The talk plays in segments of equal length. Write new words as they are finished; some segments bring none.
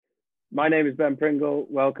My name is Ben Pringle.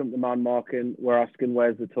 Welcome to Man Marking. We're asking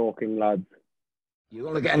where's the talking lads. You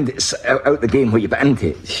only get out the game what you put into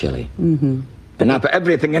it, Shelley. Mm-hmm. And I put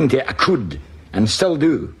everything into it I could and still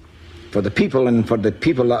do for the people and for the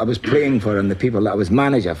people that I was playing for and the people that I was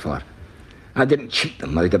manager for. I didn't cheat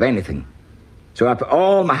them out of anything. So I put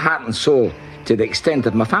all my heart and soul to the extent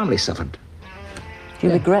that my family suffered. Do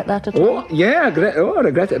you regret that at all? Oh, yeah, I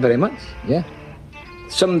regret it very much, yeah.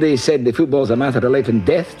 Somebody said the football's a matter of life and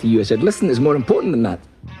death to you. I said, listen, it's more important than that.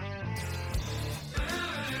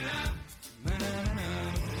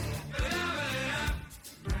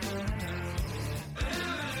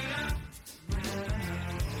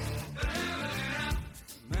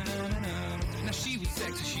 Now she was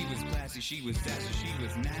sexy, she was classy, she was sassy, she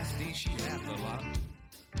was nasty, she had a lot.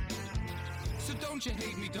 So don't you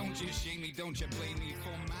hate me, don't you shame me, don't you blame me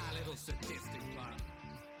for my little sadistic plot.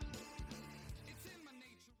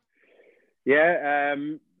 Yeah,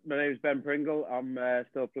 my name is Ben Pringle. I'm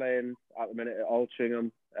still playing at the minute at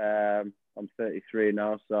Altrincham. I'm 33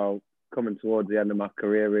 now, so coming towards the end of my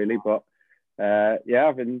career, really. But yeah,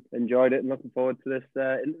 I've enjoyed it and looking forward to this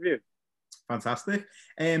interview. Fantastic.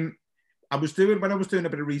 When I was doing a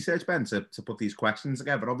bit of research, Ben, to put these questions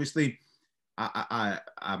together, obviously, I'm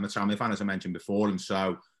a Tranmere fan, as I mentioned before, and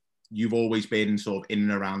so you've always been sort of in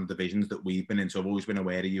and around the divisions that we've been in, so I've always been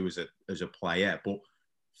aware of you as a player. But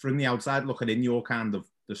from the outside looking in, your kind of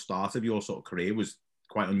the start of your sort of career was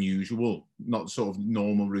quite unusual, not the sort of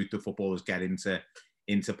normal route that footballers get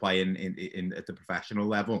into playing in at the professional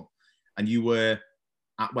level. And you were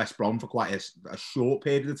at West Brom for quite a short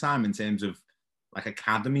period of time in terms of like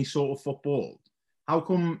academy sort of football. How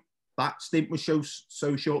come that stint was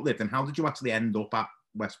so short-lived, and how did you actually end up at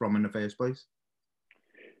West Brom in the first place?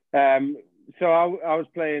 So I was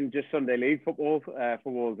playing just Sunday league football for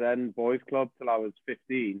Wallsend Boys Club till I was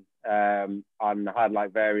 15, and I had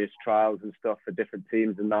like various trials and stuff for different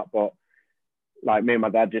teams and that. But like me and my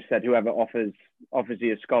dad just said, whoever offers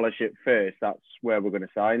you a scholarship first, that's where we're going to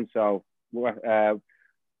sign. So I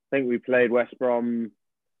think we played West Brom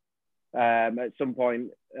at some point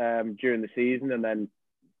during the season, and then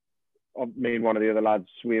me and one of the other lads,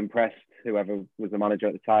 we impressed whoever was the manager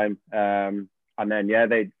at the time. And then, yeah, at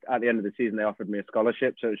the end of the season, they offered me a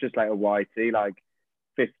scholarship. So it was just like a YT, like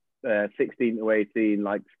 16 to 18,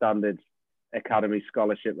 like standard academy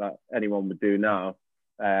scholarship that anyone would do now.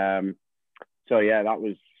 So yeah, that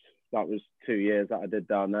was 2 years that I did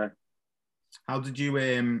down there. How did you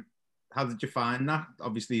find that?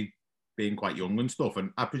 Obviously, being quite young and stuff,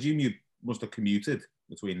 and I presume you must have commuted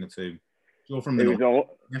between the two. You're from the north.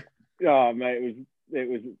 Oh mate, it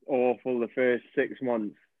was awful the first 6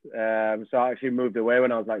 months. So I actually moved away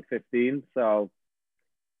when I was like 15. So,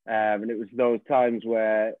 and it was those times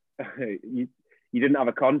where you didn't have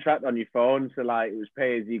a contract on your phone, so like it was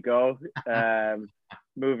pay as you go.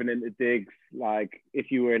 Moving into digs, like if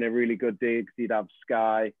you were in a really good digs, you'd have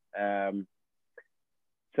Sky.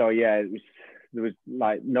 So yeah, there was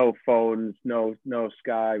like no phones, no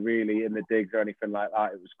Sky really in the digs or anything like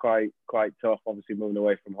that. It was quite tough, obviously moving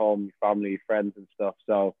away from home, your family, your friends and stuff.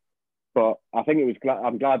 So. But I think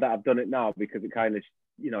I'm glad that I've done it now, because it kind of,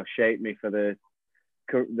 shaped me for the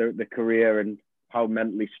career and how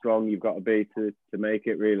mentally strong you've got to be to make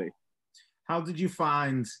it, really. How did you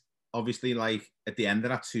find, obviously, like at the end of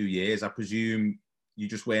that 2 years, I presume you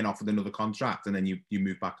just weren't offered another contract and then you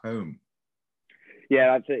moved back home?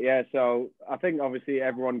 Yeah, that's it. Yeah. So I think obviously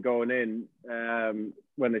everyone going in,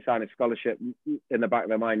 when they sign a scholarship, in the back of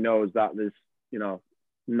their mind knows that there's,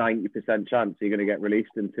 90% chance you're going to get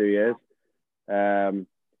released in 2 years,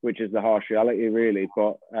 which is the harsh reality, really.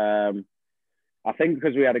 But I think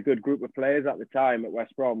because we had a good group of players at the time at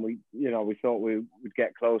West Brom, we thought we would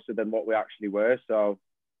get closer than what we actually were. So,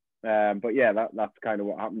 but yeah, that's kind of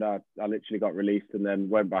what happened. I literally got released and then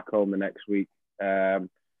went back home the next week. And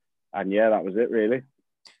yeah, that was it, really.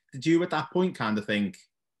 Did you at that point kind of think,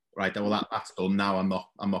 right, well, that's done now, I'm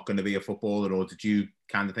not going to be a footballer? Or did you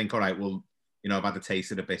kind of think, all right, well, I've had a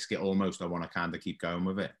taste of the biscuit almost, I want to kind of keep going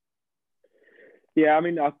with it? Yeah, I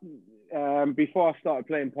mean, before I started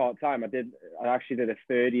playing part-time, I actually did a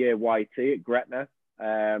third year YT at Gretna,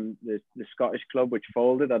 the Scottish club, which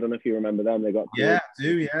folded. I don't know if you remember them. They got I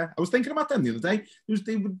do, yeah. I was thinking about them the other day.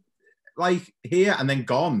 They were like here and then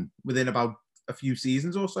gone within about a few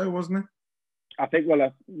seasons or so, wasn't it? I think,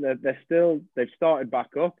 well, they've started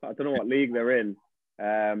back up. I don't know what league they're in,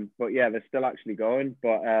 but yeah, they're still actually going.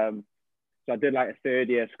 But so I did like a third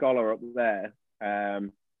year scholar up there,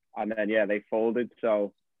 and then yeah, they folded.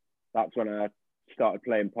 So that's when I started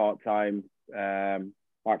playing part time. I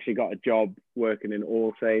actually got a job working in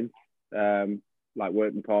All Saints, like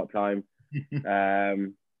working part time.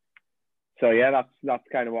 So yeah, that's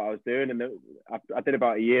kind of what I was doing, and I did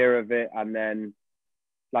about a year of it, and then,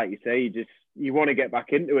 like you say, you want to get back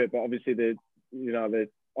into it, but obviously the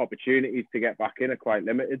opportunities to get back in are quite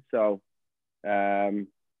limited. So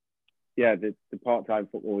yeah, the part-time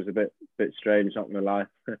football was a bit strange, not gonna lie.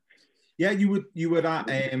 Yeah, you were at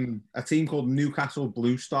a team called Newcastle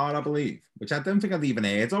Blue Star, I believe, which I don't think I'd even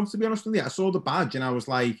heard of, to be honest with you. I saw the badge and I was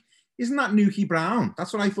like, isn't that Nuki Brown?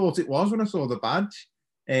 That's what I thought it was when I saw the badge.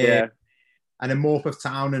 Yeah. And then Morpeth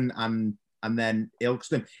Town and then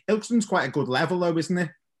Ilkeston. Ilkeston's quite a good level though, isn't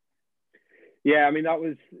it? Yeah, I mean, that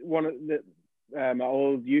was one of my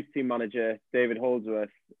old youth team manager, David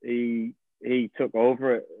Holdsworth. He took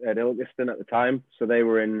over at Ilkeston at the time. So they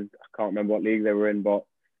were in, I can't remember what league they were in, but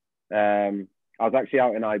I was actually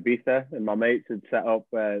out in Ibiza and my mates had set up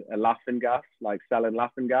a laughing gas, like selling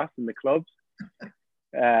laughing gas in the clubs.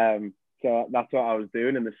 So that's what I was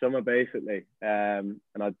doing in the summer, basically. And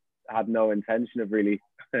I had no intention of really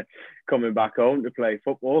coming back home to play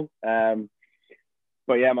football.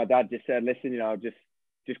 But yeah, my dad just said, listen,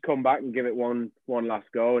 just come back and give it one last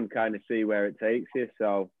go and kind of see where it takes you.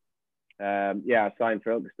 So yeah, I signed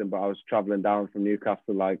for Ilkeston, but I was traveling down from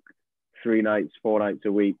Newcastle like 4 nights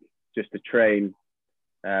a week just to train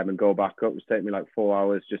and go back up. It was taking me like 4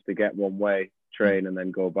 hours just to get one way, train and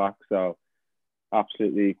then go back. So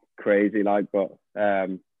absolutely crazy, like, but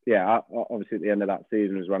yeah, obviously at the end of that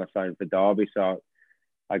season was when I signed for Derby. So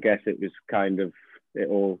I guess it was kind of, it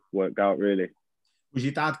all worked out really. Was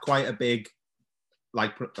your dad quite a big,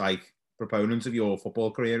 like proponent of your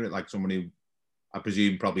football career? Like someone who, I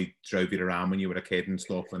presume, probably drove you around when you were a kid and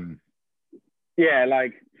stuff? And yeah,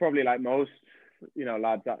 like probably like most,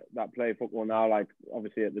 lads that play football now, like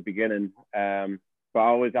obviously at the beginning. But I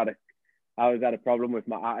always had a problem with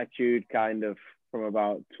my attitude, kind of from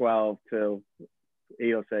about 12 till,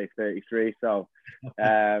 he'll say 33. So,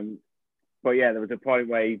 but yeah, there was a point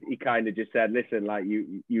where he kind of just said, listen, like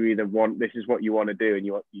you either want, this is what you want to do and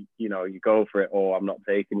you go for it, or I'm not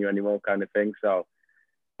taking you anymore, kind of thing. So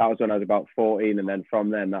that was when I was about 14. And then from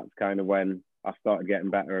then, that's kind of when I started getting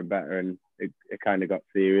better and better, and it kind of got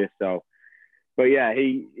serious. So, but yeah,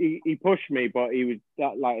 he pushed me, but he was,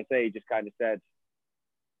 like I say, he just kind of said,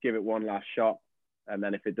 give it one last shot. And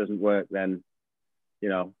then if it doesn't work, then,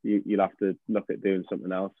 you'll have to look at doing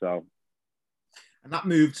something else. So. And that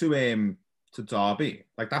move to Derby,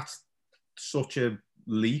 like that's such a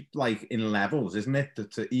leap, like in levels, isn't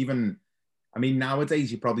it? To even, I mean,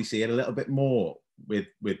 nowadays you probably see it a little bit more with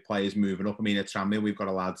players moving up. I mean, at Tranmere we've got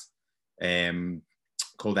a lad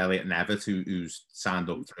called Elliot Nevitt who's signed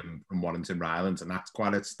up from Warrington Rylands, and that's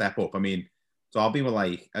quite a step up. I mean, Derby were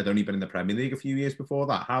like, I'd only been in the Premier League a few years before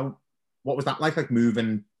that. What was that like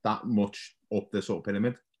moving that much up the sort of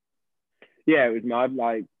pyramid? Yeah, it was mad.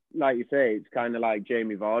 Like you say, it's kind of like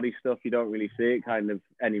Jamie Vardy stuff. You don't really see it kind of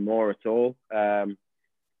anymore at all. I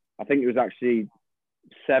think it was actually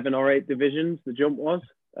 7 or 8 divisions, the jump was.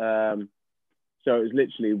 So it was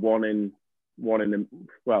literally one in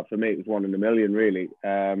well, for me, it was 1 in a million, really.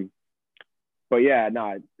 But yeah,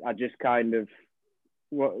 no, I just kind of,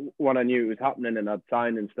 when I knew it was happening and I'd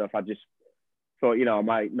signed and stuff, I just thought, I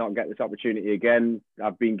might not get this opportunity again.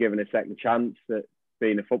 I've been given a second chance at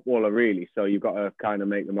being a footballer, really. So you've got to kind of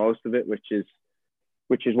make the most of it, which is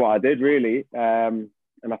what I did, really. And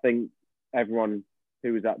I think everyone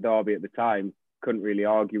who was at Derby at the time couldn't really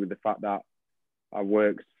argue with the fact that I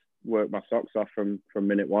worked my socks off from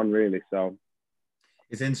minute one, really. So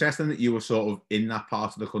it's interesting that you were sort of in that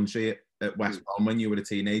part of the country at West Brom when you were a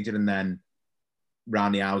teenager, and then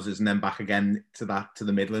round the houses, and then back again to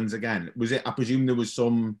the Midlands again. Was it? I presume there was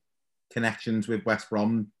some connections with West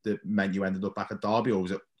Brom that meant you ended up back at Derby, or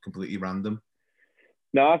was it completely random?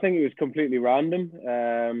 No, I think it was completely random.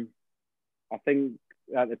 I think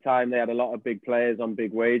at the time they had a lot of big players on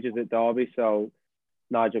big wages at Derby, so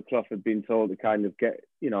Nigel Clough had been told to kind of get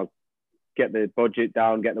the budget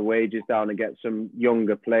down, get the wages down, and get some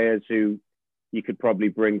younger players who you could probably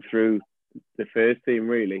bring through the first team,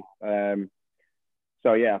 really.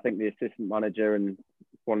 So yeah, I think the assistant manager and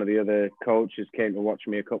one of the other coaches came to watch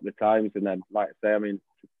me a couple of times, and then, like I say, I mean,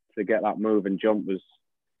 to get that move and jump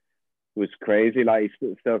was crazy. Like,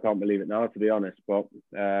 still can't believe it now, to be honest. But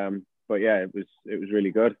yeah, it was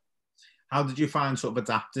really good. How did you find sort of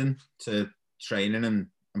adapting to training and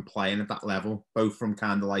playing at that level, both from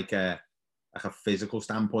kind of like a physical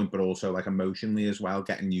standpoint, but also like emotionally as well,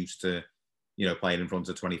 getting used to, playing in front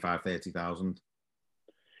of 25, 30,000?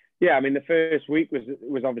 Yeah, I mean, the first week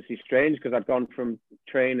was obviously strange because I'd gone from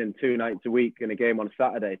training 2 nights a week and a game on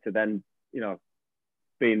Saturday to then,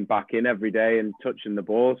 being back in every day and touching the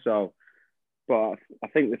ball. So, but I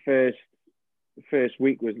think the first first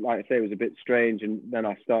week was, like I say, was a bit strange, and then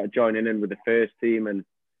I started joining in with the first team, and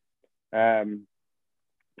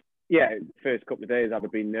first couple of days I'd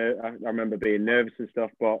have been I remember being nervous and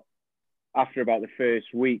stuff, but after about the first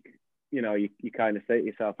week, you know, you kind of say to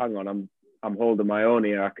yourself, hang on, I'm holding my own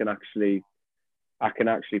here. I can actually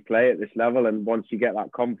play at this level. And once you get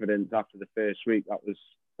that confidence after the first week, that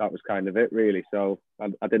was kind of it, really. So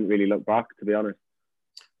I didn't really look back, to be honest.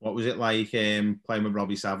 What was it like playing with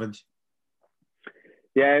Robbie Savage?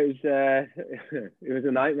 Yeah, it was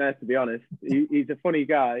a nightmare, to be honest. He's a funny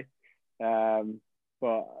guy,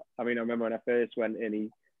 but I mean, I remember when I first went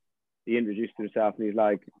in, he introduced himself and he's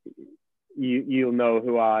like, "You'll know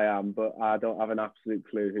who I am, but I don't have an absolute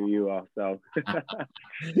clue who you are." So,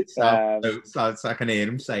 so I can hear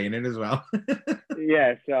him saying it as well.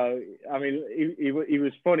 Yeah, so I mean, he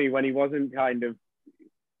was funny when he wasn't kind of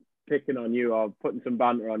picking on you or putting some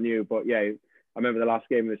banter on you. But yeah, I remember the last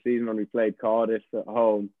game of the season when we played Cardiff at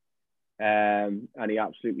home, and he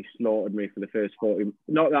absolutely slaughtered me for the first 40.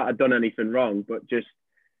 Not that I'd done anything wrong, but just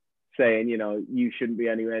saying, you know, you shouldn't be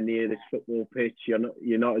anywhere near this football pitch.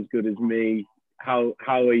 You're not as good as me. How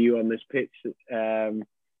are you on this pitch, playing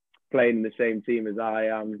in the same team as I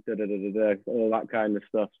am? All that kind of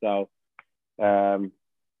stuff. So,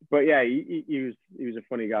 but yeah, he was a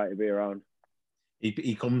funny guy to be around.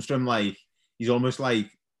 He comes from like, he's almost like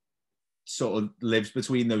sort of lives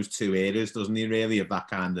between those two eras, doesn't he? Really, of that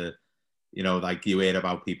kind of, you know, like you hear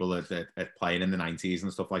about people that playing in the 90s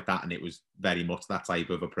and stuff like that, and it was very much that type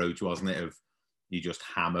of approach, wasn't it? Of you just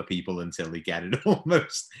hammer people until they get it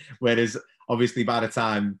almost. Whereas obviously by the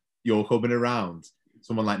time you're coming around,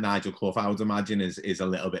 someone like Nigel Clough, I would imagine, is a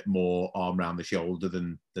little bit more arm around the shoulder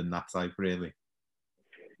than that type, really.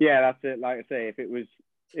 Yeah, that's it. Like I say, if it was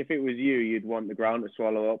you, you'd want the ground to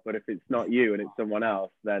swallow up. But if it's not you and it's someone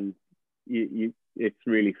else, then it's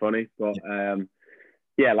really funny. But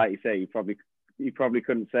yeah, like you say, you probably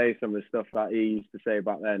couldn't say some of the stuff that he used to say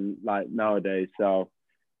back then, like nowadays. So,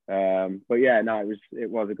 but yeah, no, it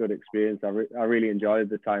was a good experience. I really enjoyed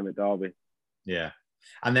the time at Derby. Yeah,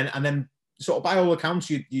 and then sort of by all accounts,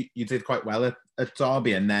 you did quite well at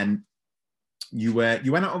Derby, and then you went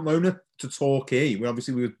out on loan to Torquay. We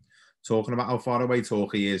were talking about how far away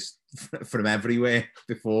Torquay is from everywhere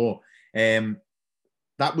before.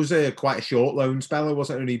 That was quite a short loan spell. It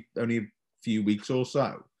wasn't only a few weeks or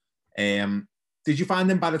so. Did you find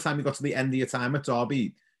then by the time you got to the end of your time at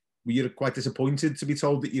Derby, were you quite disappointed to be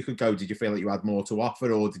told that you could go? Did you feel like you had more to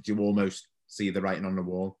offer, or did you almost see the writing on the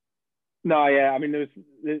wall? No, yeah. I mean,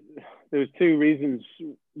 there was two reasons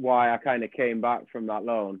why I kind of came back from that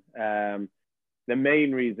loan. The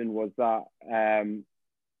main reason was that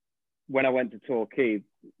when I went to Torquay,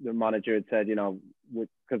 the manager had said, you know,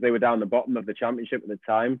 because they were down the bottom of the championship at the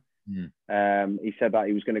time, he said that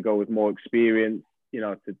he was going to go with more experience, you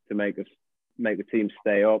know, to make the team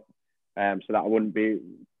stay up, so that I wouldn't be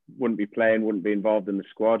playing, wouldn't be involved in the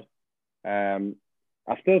squad.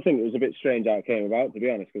 I still think it was a bit strange how it came about, to be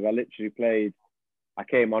honest, because I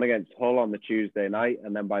came on against Hull on the Tuesday night,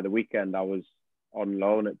 and then by the weekend I was on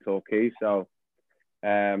loan at Torquay. So,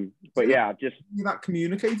 but yeah, I've just... that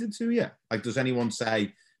communicated to you? Like, does anyone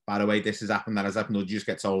say, by the way, this has happened, that has happened, or do you just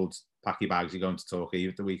get told, pack your bags, you're going to Torquay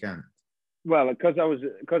at the weekend? Well, because I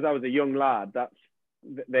was a young lad,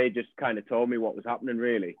 they just kind of told me what was happening,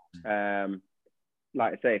 really.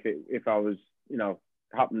 Like I say, if I was, you know,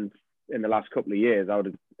 happened in the last couple of years, I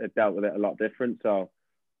would have dealt with it a lot different. So,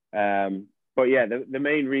 but yeah, the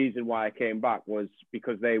main reason why I came back was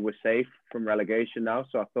because they were safe from relegation now.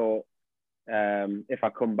 So I thought, if I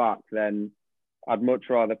come back, then I'd much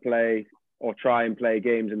rather play or try and play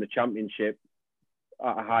games in the Championship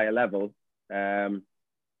at a higher level than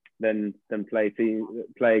play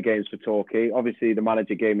games for Torquay. Obviously, the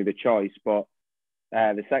manager gave me the choice, but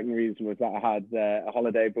the second reason was that I had a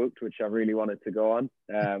holiday booked, which I really wanted to go on,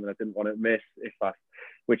 and I didn't want to miss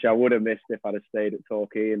which I would have missed if I'd have stayed at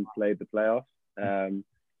Torquay and played the playoffs.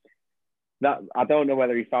 That I don't know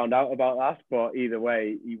whether he found out about that, but either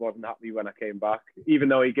way, he wasn't happy when I came back, even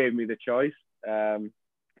though he gave me the choice.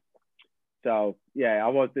 So yeah, I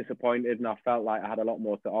was disappointed, and I felt like I had a lot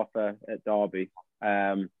more to offer at Derby.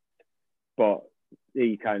 But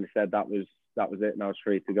he kind of said that was it, and I was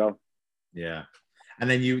free to go. Yeah, and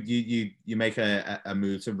then you make a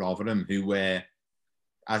move to Rotherham, who were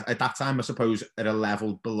at that time, I suppose, at a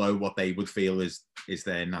level below what they would feel is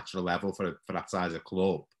their natural level for that size of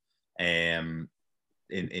club, in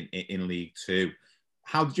League Two.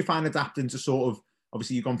 How did you find adapting to sort of,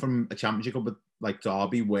 obviously you've gone from a Championship club like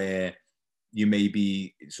Derby, where you may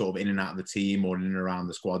be sort of in and out of the team or in and around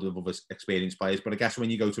the squad with other experienced players, but I guess when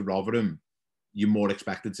you go to Rotherham, you're more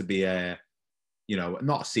expected to be a you know,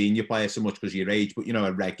 not a senior player so much because of your age, but, you know,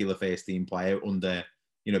 a regular first team player under,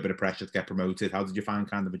 you know, a bit of pressure to get promoted. How did you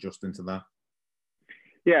find kind of adjusting to that?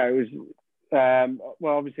 Yeah, it was,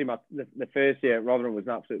 well, obviously the first year at Rotherham was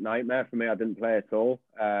an absolute nightmare for me. I didn't play at all.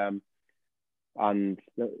 And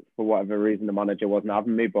for whatever reason, the manager wasn't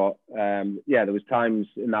having me. But yeah, there was times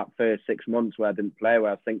in that first 6 months where I didn't play, where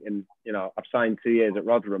I was thinking, you know, I've signed 2 years at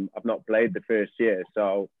Rotherham. I've not played the first year.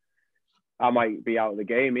 So I might be out of the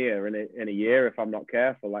game here in a year if I'm not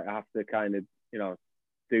careful. Like, I have to kind of, you know,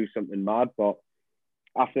 do something mad. But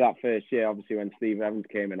after that first year, obviously when Steve Evans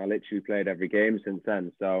came in, I literally played every game since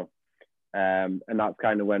then. So, and that's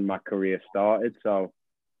kind of when my career started. So,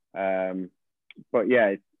 but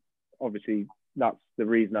yeah, obviously that's the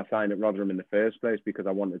reason I signed at Rotherham in the first place, because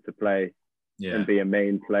I wanted to play and be a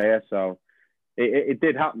main player. So it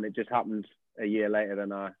did happen. It just happened a year later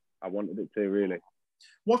than I wanted it to, really.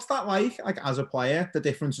 What's that like as a player, the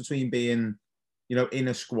difference between being, you know, in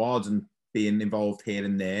a squad and being involved here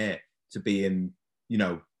and there to being, you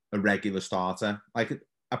know, a regular starter? Like,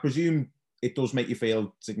 I presume it does make you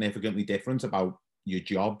feel significantly different about your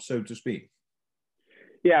job, so to speak.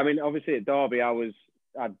 Yeah, I mean, obviously at Derby, I'd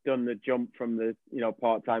done the jump from the, you know,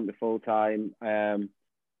 part-time to full-time. And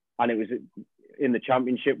it was in the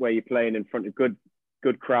Championship where you're playing in front of good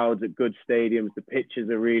crowds at good stadiums. The pitches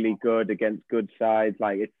are really good against good sides.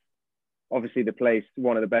 Like, it's obviously the place,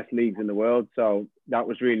 one of the best leagues in the world. So that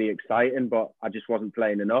was really exciting, but I just wasn't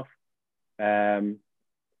playing enough.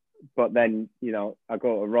 But then, you know, I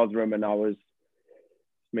go to Rotherham and I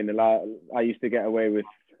used to get away with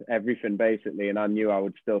everything basically, and I knew I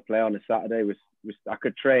would still play on a Saturday. I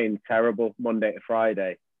could train terrible Monday to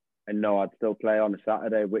Friday and know I'd still play on a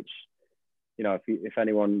Saturday, which, you know, if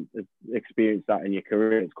anyone has experienced that in your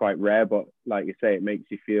career, it's quite rare. But like you say, it makes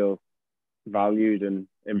you feel valued and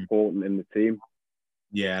important in the team.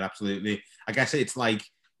 Yeah, absolutely. I guess it's like,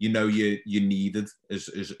 you know, you needed as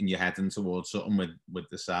and you're heading towards something with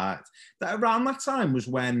the side. That around that time was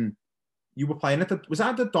when you were playing was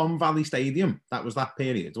that the Don Valley Stadium? That was that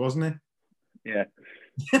period, wasn't it? Yeah.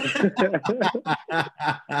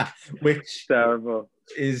 Which terrible.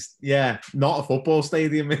 Is not a football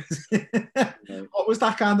stadium. What was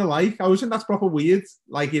that kind of like? I always think that's proper weird.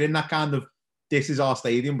 Like, you're in that kind of, this is our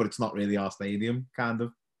stadium, but it's not really our stadium kind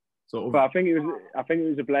of sort of. But I think it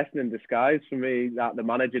was a blessing in disguise for me that the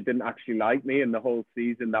manager didn't actually like me in the whole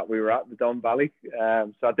season that we were at the Don Valley.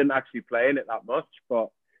 So I didn't actually play in it that much. But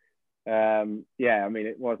yeah, I mean,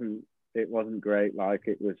 it wasn't great. Like,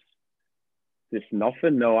 it was just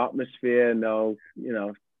nothing, no atmosphere, no, you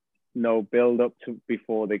know, no build up to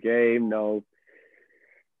before the game, no,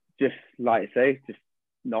 just like I say, just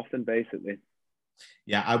nothing basically.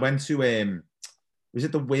 Yeah, I went to was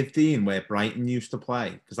it the Withdean where Brighton used to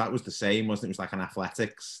play? Because that was the same, wasn't it? It was like an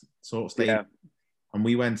athletics sort of stadium. Yeah. And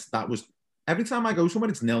we went, that was, every time I go somewhere,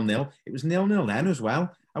 it's 0-0. It was 0-0 then as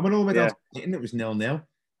well. I went all the way down to Brighton, it was 0-0.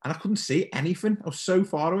 And I couldn't see anything. I was so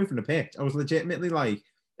far away from the pitch. I was legitimately like,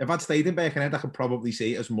 if I'd stayed in Birkenhead, I could probably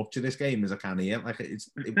see as much of this game as I can here. Like,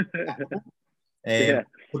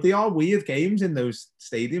 but they are weird games in those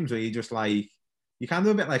stadiums where you just like, you kind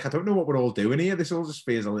of a bit like, I don't know what we're all doing here. This all just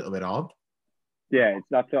feels a little bit odd. Yeah,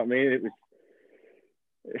 that's what I mean.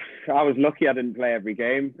 I was lucky I didn't play every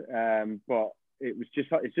game, but it's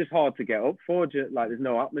just hard to get up for. Like, there's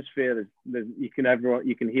no atmosphere. You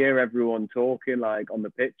can hear everyone talking like on the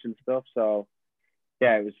pitch and stuff. So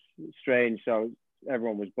yeah, it was strange. So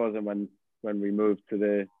everyone was buzzing when we moved to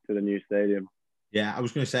the new stadium. Yeah, I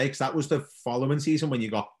was going to say, because that was the following season when you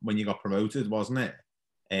got promoted, wasn't it?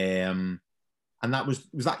 And that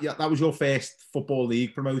was your first Football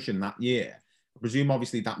League promotion that year. I presume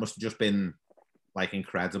obviously that must have just been like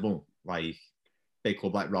incredible, like big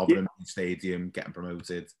club like Rotherham Stadium getting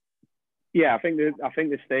promoted. Yeah, I think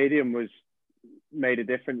the stadium made a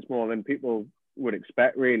difference more than people would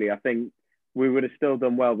expect. Really, I think we would have still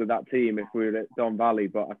done well with that team if we were at Don Valley,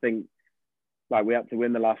 but I think like we had to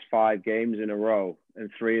win the last 5 games in a row and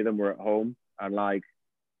 3 of them were at home. And like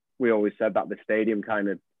we always said that the stadium kind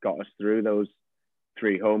of got us through those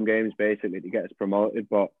 3 home games basically to get us promoted.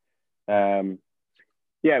 But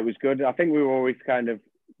yeah, it was good. I think we were always kind of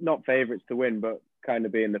not favourites to win, but kind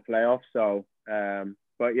of be in the playoffs. So,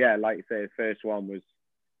 but yeah, like you say, the first one was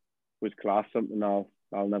class, something I'll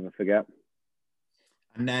never forget.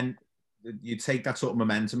 And then you take that sort of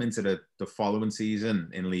momentum into the following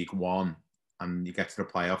season in League One and you get to the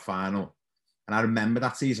playoff final. And I remember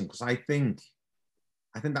that season because I think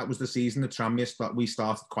that was the season that Tranmere we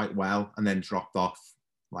started quite well and then dropped off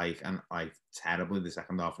terribly the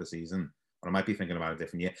second half of the season. Or I might be thinking about a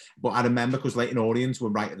different year. But I remember because Leyton Orient were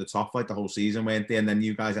right at the top like the whole season, weren't they? And then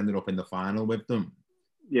you guys ended up in the final with them.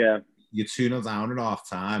 Yeah. You're 2-0 down at half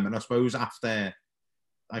time. And I suppose after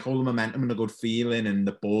like all the momentum and the good feeling and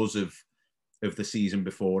the buzz of the season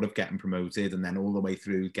before of getting promoted and then all the way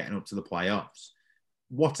through getting up to the playoffs,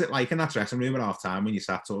 what's it like in that dressing room at half time when you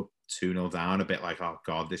sat sort of 2-0 down, a bit like, oh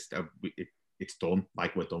God, it's done,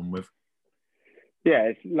 like we're done with? Yeah,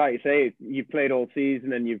 it's like you say, you've played all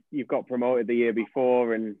season and you've got promoted the year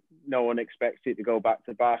before, and no one expects you to go back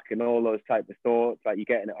to back and all those type of thoughts. Like you're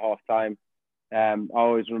getting at half time. I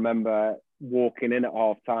always remember walking in at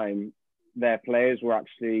half time. Their players were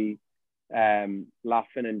actually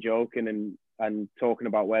laughing and joking and talking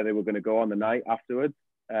about where they were going to go on the night afterwards,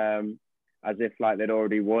 as if like they'd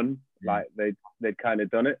already won, like they'd kind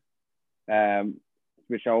of done it,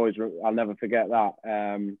 which I'll never forget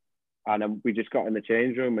that. And we just got in the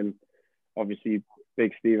change room, and obviously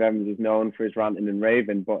Big Steve Evans is known for his ranting and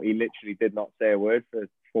raving, but he literally did not say a word for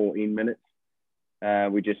 14 minutes.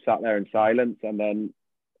 We just sat there in silence, and then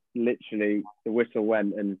literally the whistle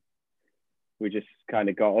went and we just kind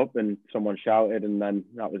of got up and someone shouted, and then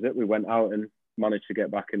that was it. We went out and managed to get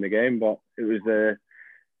back in the game, but it was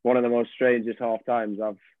one of the most strangest half times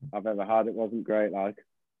I've ever had. It wasn't great, like.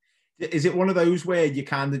 Is it one of those where you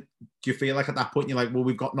kind of, do you feel like at that point you're like, well,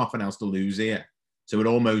 we've got nothing else to lose here? So it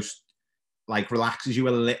almost like relaxes you a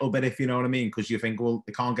little bit, if you know what I mean? Because you think, well,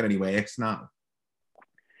 it can't get any worse now.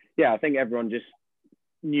 Yeah, I think everyone just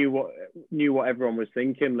knew what everyone was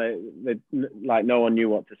thinking. Like no one knew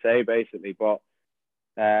what to say, basically. But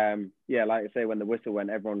yeah, like I say, when the whistle went,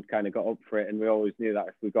 everyone kind of got up for it, and we always knew that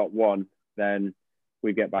if we got one, then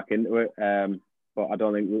we'd get back into it. But I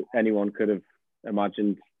don't think anyone could have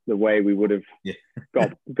imagined the way we would have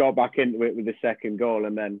got back into it with the second goal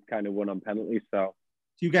and then kind of won on penalties. So,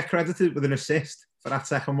 do you get credited with an assist for that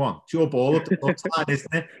second one? It's your ball up the touchline,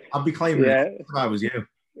 isn't it? I'd be claiming it if I was you.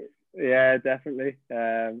 Yeah, definitely.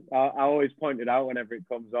 I always point it out whenever it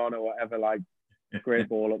comes on or whatever, like great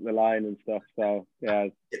ball up the line and stuff. So yeah,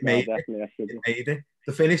 definitely. It made it.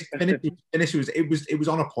 The finish was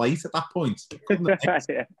on a plate at that point. Couldn't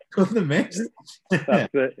have missed. That's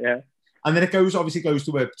it. Yeah. And then it obviously goes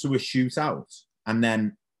to a shootout. And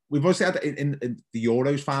then we've also had in the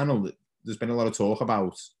Euros final, there's been a lot of talk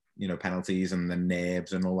about, you know, penalties and the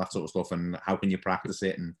nerves and all that sort of stuff, and how can you practice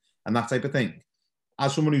it and that type of thing.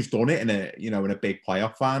 As someone who's done it in a big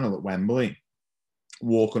playoff final at Wembley,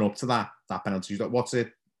 walking up to that penalty, what's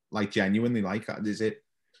it like genuinely like? Is it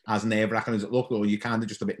as nerve-wracking as it looked, or are you kind of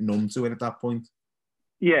just a bit numb to it at that point?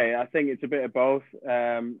 Yeah, I think it's a bit of both.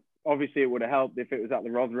 Obviously, it would have helped if it was at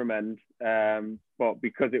the Rotherham end, but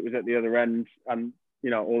because it was at the other end, and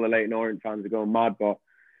you know all the Leyton Orient fans are going mad. But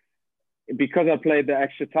because I played the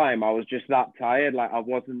extra time, I was just that tired. Like I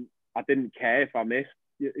didn't care if I missed.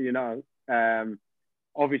 You know,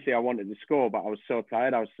 obviously I wanted to score, but I was so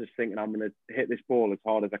tired. I was just thinking I'm going to hit this ball as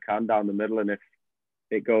hard as I can down the middle, and if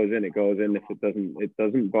it goes in, it goes in. If it doesn't, it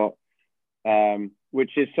doesn't. But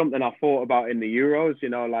which is something I thought about in the Euros, you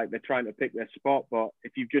know, like they're trying to pick their spot, but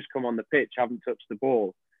if you've just come on the pitch, haven't touched the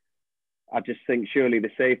ball, I just think surely the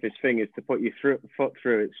safest thing is to put your foot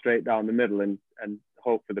through it straight down the middle and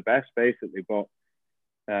hope for the best, basically. But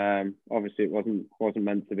obviously it wasn't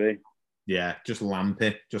meant to be. Yeah, just lamp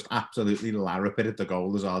it, just absolutely larrup it at the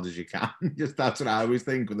goal as hard as you can. Just that's what I always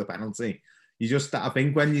think with the penalty. I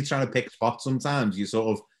think when you're trying to pick spots, sometimes you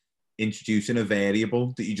sort of introducing a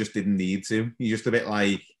variable that you just didn't need to. You're just a bit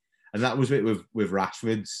like, and that was it with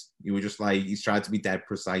Rashford's. You were just like, he's tried to be dead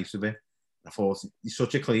precise with it. I thought he's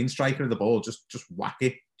such a clean striker of the ball. Just whack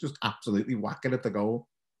it, just absolutely whack it at the goal.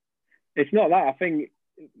 It's not that. I think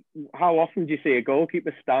how often do you see a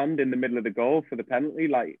goalkeeper stand in the middle of the goal for the penalty?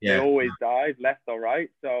 Like they always dive left or right.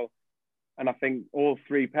 So, and I think all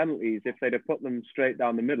three penalties, if they'd have put them straight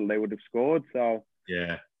down the middle, they would have scored. So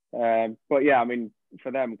yeah. But yeah, I mean,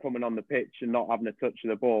 for them coming on the pitch and not having a touch of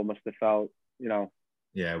the ball must have felt, you know,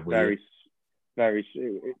 weird. very.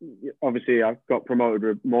 Obviously, I got promoted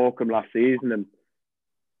with Morecambe last season, and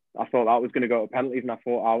I thought that was going to go to penalties, and I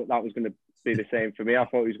thought that was going to be the same for me. I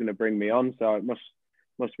thought he was going to bring me on, so it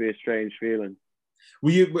must be a strange feeling.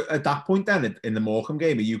 Were you at that point then in the Morecambe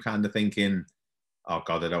game? Are you kind of thinking, "Oh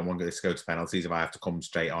God, I don't want this to go to penalties if I have to come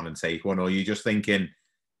straight on and take one," or are you just thinking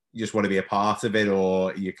you just want to be a part of it,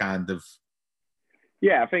 or you kind of?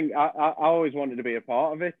 Yeah, I think I always wanted to be a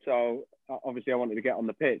part of it. So obviously I wanted to get on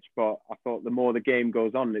the pitch, but I thought the more the game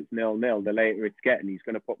goes on, it's 0-0, the later it's getting, he's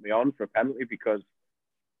going to put me on for a penalty because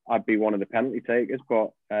I'd be one of the penalty takers.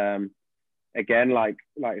 But again, like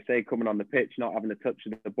I say, coming on the pitch, not having a touch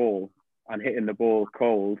of the ball and hitting the ball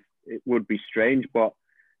cold, it would be strange. But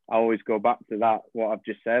I always go back to that, what I've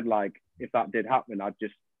just said. Like, if that did happen, I'd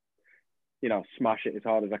just, smash it as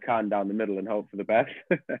hard as I can down the middle and hope for the best.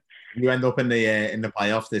 You end up in the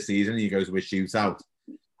playoffs this season and you go to a shootout.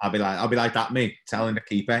 I'll be like that, mate, telling the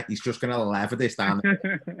keeper he's just going to lever this down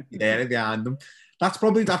there behind them. That's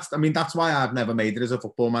why I've never made it as a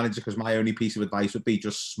football manager, because my only piece of advice would be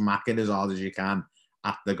just smack it as hard as you can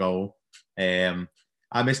at the goal. I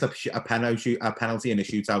missed a penalty in a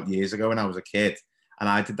shootout years ago when I was a kid, and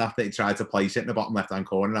I did that. They tried to place it in the bottom left-hand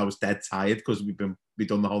corner, and I was dead tired because we'd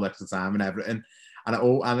done the whole extra time and everything. And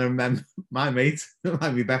I remember my mate,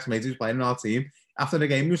 my best mate who's playing in our team, after the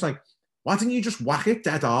game, he was like, "Why didn't you just whack it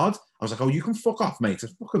dead hard?" I was like, "Oh, you can fuck off, mate.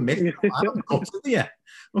 It's fucking missed. I'm gutted here.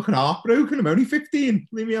 Fucking heartbroken. I'm only 15.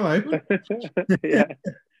 Leave me alone." Yeah.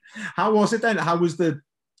 How was it then? How was the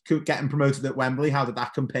getting promoted at Wembley? How did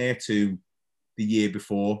that compare to the year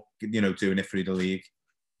before, doing it through the league?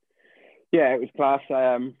 Yeah, it was class.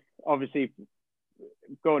 Obviously,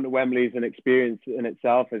 going to Wembley is an experience in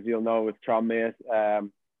itself, as you'll know, with Tranmere.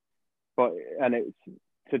 It's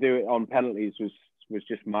to do it on penalties was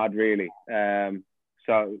just mad, really.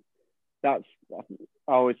 So I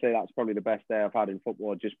always say that's probably the best day I've had in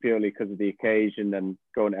football, just purely because of the occasion and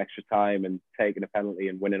going to extra time and taking a penalty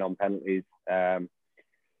and winning on penalties.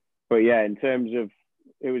 But yeah, in terms of,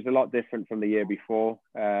 it was a lot different from the year before,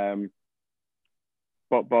 but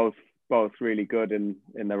both really good in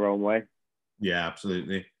their own way. Yeah,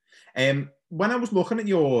 absolutely. When I was looking at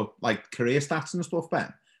your career stats and stuff,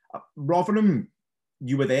 Ben, Rotherham,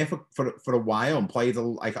 you were there for a while and played a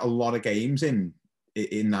lot of games in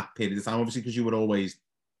that period of time, obviously, because you were always,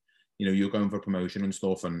 you were going for promotion and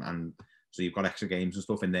stuff, and so you've got extra games and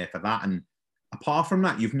stuff in there for that. And apart from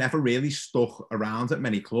that, you've never really stuck around at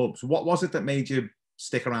many clubs. What was it that made you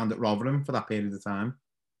stick around at Rotherham for that period of time?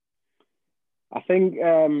 I think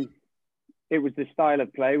it was the style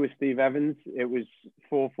of play with Steve Evans. It was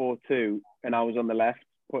 4-4-2, and I was on the left,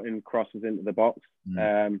 putting crosses into the box,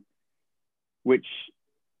 which,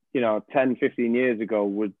 10, 15 years ago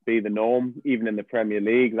would be the norm. Even in the Premier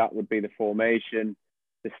League, that would be the formation,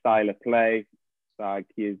 the style of play. Like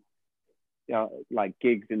like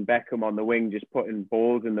Giggs and Beckham on the wing, just putting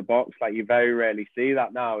balls in the box. Like, you very rarely see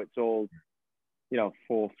that now. It's all,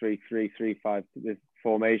 4-3-3, 3-5. The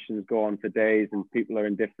formations go on for days and people are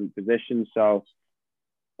in different positions. So,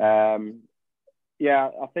 I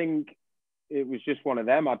think it was just one of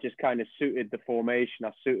them. I just kind of suited the formation.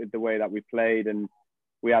 I suited the way that we played, and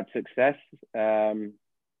we had success. That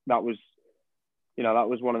was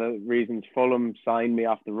one of the reasons Fulham signed me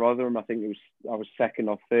after Rotherham. I think I was second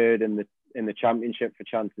or third in the Championship for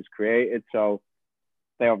chances created. So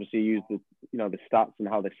they obviously used the stats and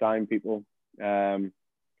how they sign people.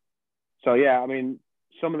 So yeah, I mean,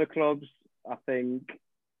 some of the clubs, I think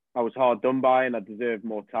I was hard done by and I deserved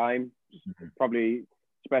more time. Probably,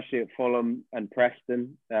 especially at Fulham and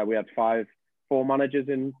Preston. We had four managers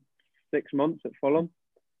in 6 months at Fulham,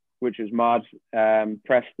 which was mad.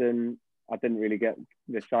 Preston, I didn't really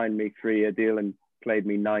they signed me 3-year deal and played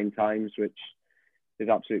me 9 times, which is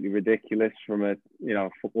absolutely ridiculous from a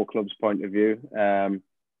football club's point of view.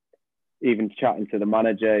 Even chatting to the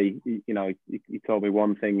manager, he told me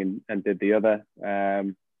one thing and did the other.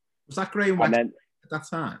 Was that Graham West at that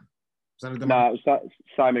time? No, it was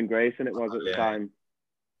Simon Grayson. It was at the time.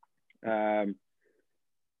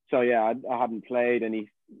 So yeah, I hadn't played, and he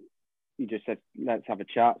just said, "Let's have a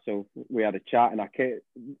chat." So we had a chat, and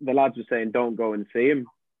the lads were saying, "Don't go and see him,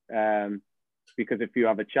 because if you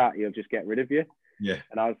have a chat, he'll just get rid of you." Yeah.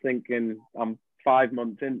 And I was thinking, I'm 5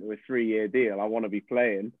 months into a 3-year deal. I want to be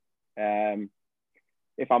playing.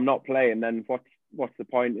 If I'm not playing, then what's the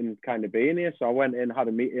point in kind of being here? So I went in, had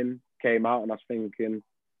a meeting, came out, and I was thinking,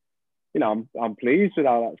 I'm pleased with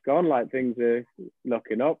how that's gone. Like, things are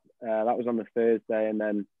looking up. That was on the Thursday, and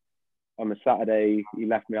then on the Saturday, he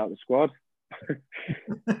left me out of the squad.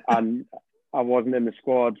 And I wasn't in the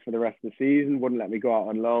squad for the rest of the season, wouldn't let me go out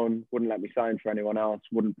on loan, wouldn't let me sign for anyone else,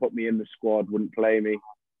 wouldn't put me in the squad, wouldn't play me.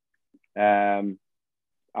 And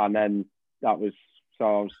then I was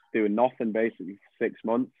doing nothing basically for 6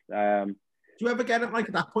 months. Do you ever get it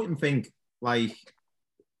at that point and think, do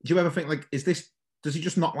you ever think, does he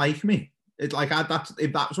just not like me? It's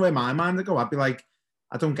if that's where my mind would go, I'd be like,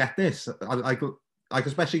 I don't get this.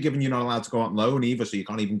 Especially given you're not allowed to go on loan either, so you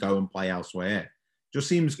can't even go and play elsewhere. Just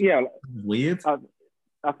seems weird.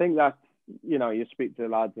 I think that, you speak to the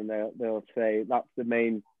lads and they'll say that's the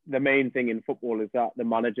main thing in football is that the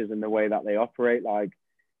managers and the way that they operate,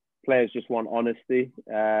 players just want honesty.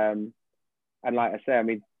 And like I say, I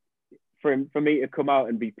mean, for me to come out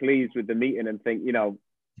and be pleased with the meeting and think,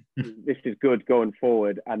 this is good going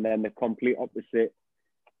forward, and then the complete opposite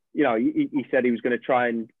you know, he said he was going to try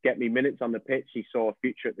and get me minutes on the pitch. He saw a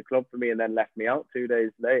future at the club for me, and then left me out 2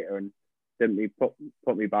 days later and didn't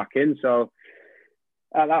put me back in. So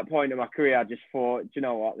at that point in my career, I just thought, you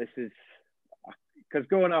know what, this is, because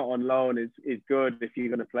going out on loan is good if you're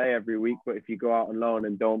going to play every week, but if you go out on loan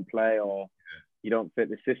and don't play, or you don't fit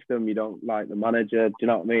the system, you don't like the manager, do you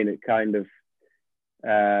know what I mean? It kind of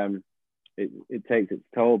it takes its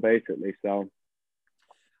toll basically. So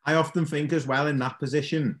I often think as well in that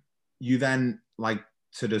position, you then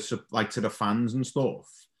to the fans and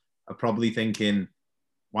stuff are probably thinking,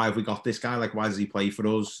 why have we got this guy? Like, why does he play for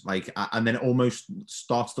us? Like, and then it almost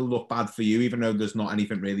starts to look bad for you, even though there's not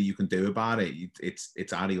anything really you can do about it.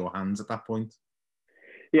 It's out of your hands at that point.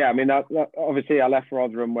 Yeah, I mean, that obviously I left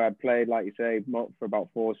Rotherham where I played, like you say, for about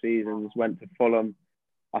 4 seasons, went to Fulham.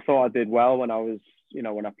 I thought I did well when I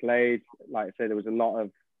played. Like I say, there was a lot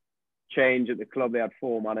of change at the club. They had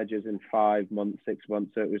 4 managers in 5 months, 6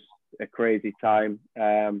 months. So it was a crazy time.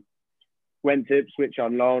 Went to Ipswich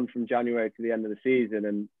on loan from January to the end of the season,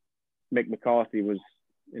 and Mick McCarthy was,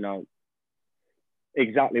 you know,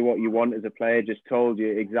 exactly what you want as a player. Just told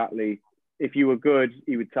you exactly, if you were good,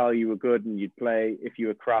 he would tell you were good and you'd play. If you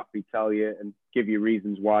were crap, he'd tell you and give you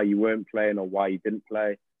reasons why you weren't playing or why you didn't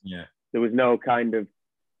play. Yeah, there was no kind of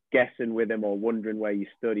guessing with him or wondering where you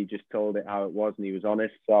stood. He just told it how it was, and he was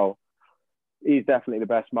honest. So he's definitely the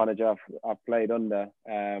best manager I've played under.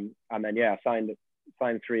 And then I signed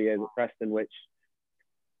 3 years at Preston, which,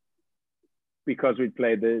 because we'd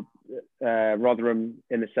played the Rotherham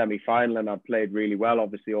in the semi-final and I'd played really well,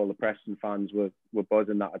 obviously all the Preston fans were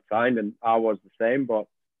buzzing that I'd signed, and I was the same. But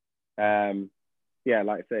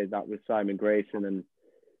like I say, that was Simon Grayson, and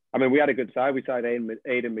I mean, we had a good side. We signed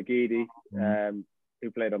Aidan McGeady,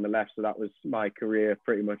 who played on the left, so that was my career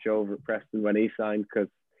pretty much over at Preston when he signed, because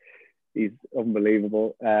he's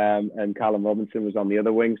unbelievable. And Callum Robinson was on the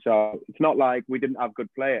other wing. So it's not like we didn't have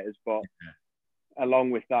good players, but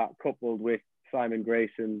along with that, coupled with Simon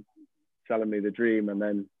Grayson selling me the dream and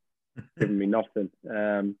then giving me nothing.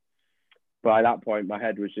 By that point, my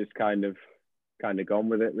head was just kind of gone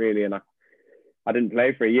with it, really. And I didn't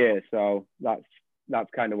play for a year. So that's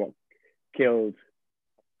kind of what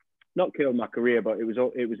not killed my career, but it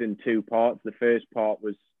was in 2 parts. The first part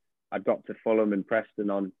was I got to Fulham and Preston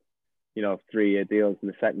on, 3-year deals, and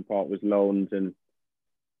the second part was loans and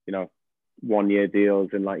 1-year deals,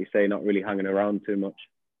 and like you say, not really hanging around too much.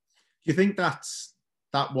 Do you think that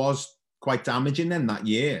was quite damaging then that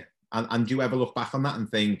year? And do you ever look back on that and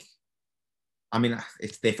think, I mean,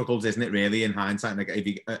 it's difficult, isn't it, really, in hindsight? Like, if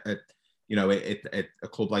you, a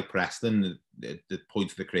club like Preston, the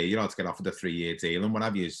point of the career, to get offered a 3-year deal and what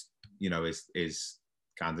have you is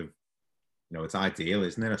kind of, it's ideal,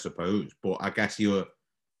 isn't it, I suppose? But I guess do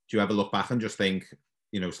you ever look back and just think,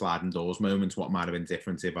 sliding doors moments, what might have been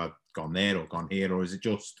different if I'd gone there or gone here? Or is it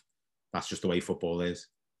just, that's just the way football is?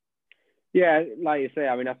 Yeah, like you say,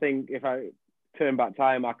 I mean, I think if I turn back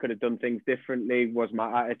time, I could have done things differently. Was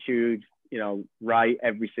my attitude, right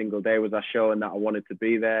every single day? Was I showing that I wanted to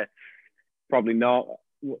be there? Probably not,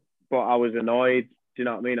 but I was annoyed. Do you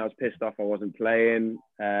know what I mean? I was pissed off I wasn't playing.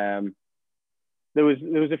 There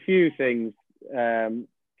was a few things,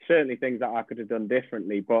 certainly things that I could have done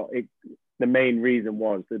differently, but the main reason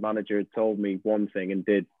was the manager had told me one thing and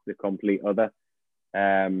did the complete other.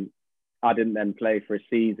 I didn't then play for a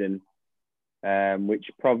season, which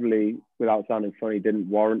probably, without sounding funny, didn't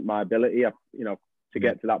warrant my ability. To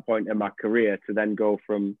get to that point in my career, to then go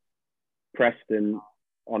from Preston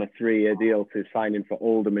on a 3-year deal to signing for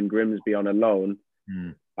Oldham and Grimsby on a loan.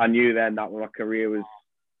 I knew then that my career was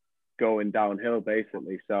going downhill,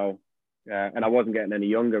 basically. So, and I wasn't getting any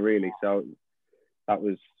younger, really. So that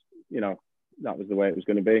was, that was the way it was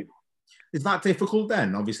going to be. Is that difficult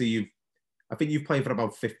then? Obviously, I think you've played for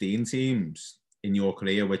about 15 teams in your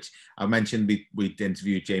career, which I mentioned we'd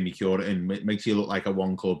interviewed Jamie Curran. It makes you look like a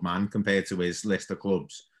one-club man compared to his list of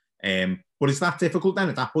clubs. But is that difficult then?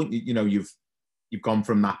 At that point, you've gone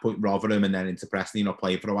from that point, Rotherham, and then into Preston, you're not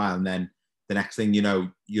playing for a while, and then the next thing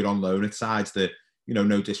you're on loan at sides that,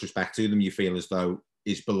 no disrespect to them, you feel as though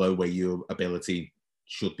is below where your ability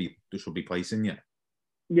should be placing you.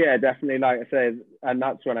 Yeah, definitely. Like I said, and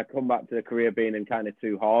that's when I come back to the career being in kind of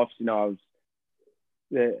 2 halves.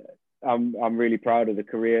 I'm really proud of the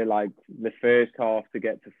career. Like the first half, to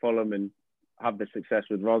get to Fulham and have the success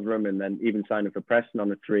with Rotherham, and then even signing for Preston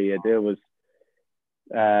on a 3-year deal was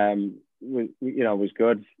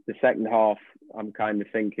good. The second half, I'm kind of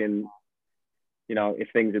thinking, if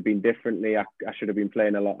things had been differently, I should have been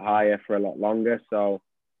playing a lot higher for a lot longer. So,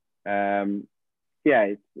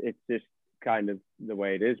 it's just kind of the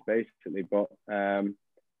way it is, basically. But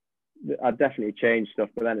I definitely changed stuff,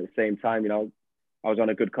 but then at the same time, I was on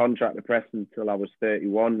a good contract at Preston until I was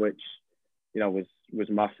 31, which, was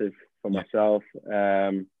massive for myself.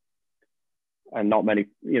 And not many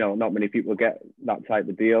people get that type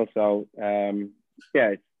of deal. So,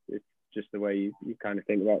 it's just the way you kind of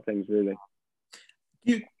think about things, really.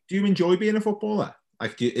 Do you enjoy being a footballer?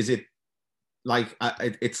 Like, is it like,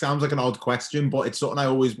 it sounds like an odd question, but it's something I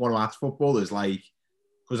always want to ask footballers, like,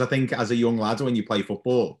 because I think as a young lad, when you play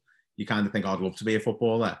football, you kind of think, I'd love to be a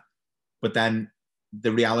footballer. But then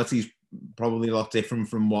the reality is probably a lot different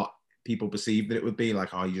from what people perceive that it would be.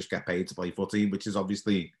 Like, you just get paid to play footy, which is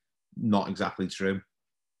obviously not exactly true.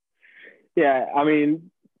 Yeah, I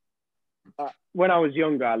mean, when I was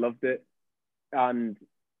younger, I loved it. And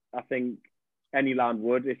I think any lad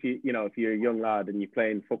would, if you're a young lad and you're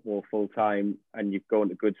playing football full time and you're going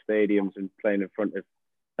to good stadiums and playing in front of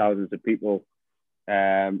thousands of people,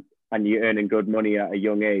 and you're earning good money at a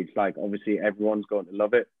young age, like, obviously everyone's going to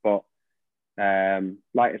love it. But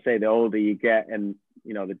like I say, the older you get and,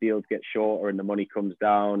 the deals get shorter and the money comes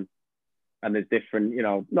down and there's different,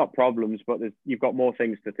 not problems, but you've got more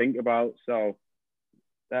things to think about. So,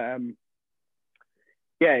 it's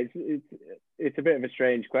a bit of a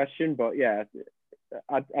strange question, but yeah,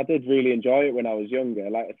 I did really enjoy it when I was younger.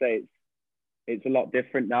 Like I say, it's a lot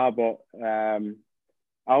different now, but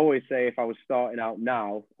I always say if I was starting out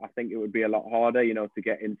now, I think it would be a lot harder, to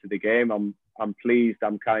get into the game. I'm pleased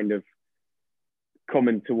I'm kind of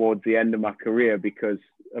coming towards the end of my career because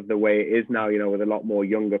of the way it is now, with a lot more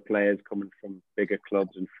younger players coming from bigger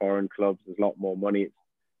clubs and foreign clubs. There's a lot more money. It's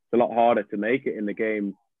a lot harder to make it in the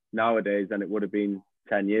game nowadays than it would have been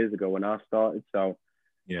 10 years ago when I started. So,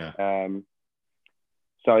 yeah.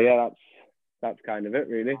 That's kind of it,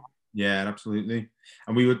 really. Yeah, absolutely.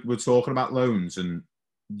 And we were talking about loans, and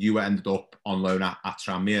you ended up on loan at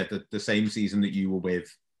Tranmere the same season that you were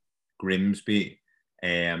with Grimsby.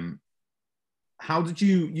 How did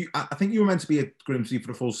you? I think you were meant to be at Grimsby for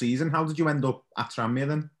the full season. How did you end up at Tranmere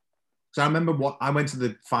then? Because I remember I went to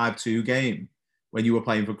the 5-2 game when you were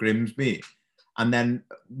playing for Grimsby, and then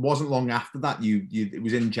wasn't long after that. It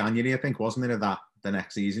was in January, I think, wasn't it? That the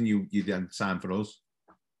next season you then signed for us.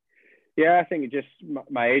 Yeah, I think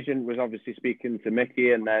my agent was obviously speaking to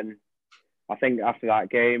Mickey, and then I think after that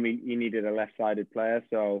game he needed a left-sided player,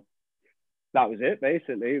 so that was it.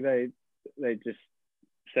 Basically, they just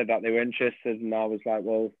said that they were interested, and I was like,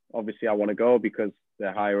 well, obviously I want to go because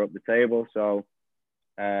they're higher up the table. So,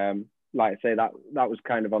 like I say, that was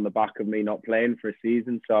kind of on the back of me not playing for a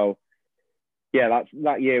season. So, yeah,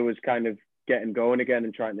 that year was kind of getting going again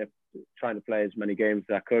and trying to play as many games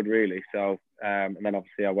as I could, really. So, and then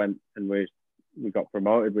obviously I went and we got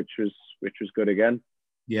promoted, which was good again.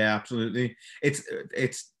 Yeah, absolutely. It's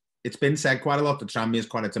been said quite a lot that Tranmere is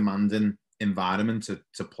quite a demanding environment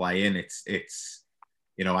to play in. It's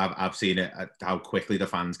I've seen it how quickly the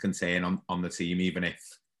fans can turn on the team, even if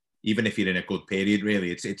you're in a good period.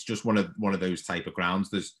 Really, it's just one of those type of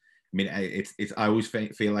grounds. I always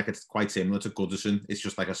feel like it's quite similar to Goodison. It's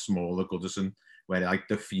just like a smaller Goodison where like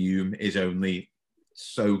the fume is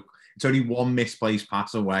it's only one misplaced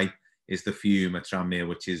pass away is the fume at Tranmere,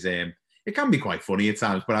 which is it can be quite funny at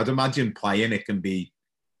times, but I'd imagine playing it can be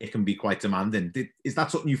quite demanding. Is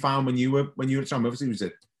that something you found when you were at Tranmere? Obviously,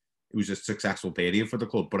 it was a successful period for the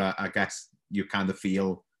club, but I guess you kind of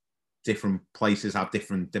feel different places have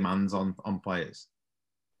different demands on players.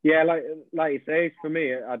 Yeah, like you say, for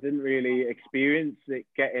me, I didn't really experience it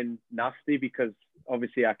getting nasty because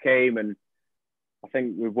obviously I came and I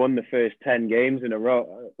think we won the first 10 games in a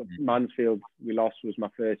row. Mansfield, we lost, was my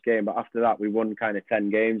first game, but after that we won kind of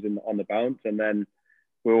 10 games on the bounce, and then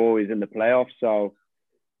we were always in the playoffs. So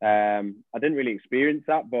I didn't really experience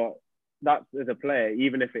that, but that as a player,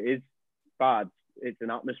 even if it is bad, it's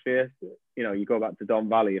an atmosphere. You go back to Don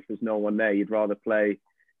Valley, if there's no one there, you'd rather play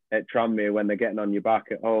at Tranmere when they're getting on your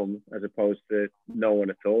back at home as opposed to no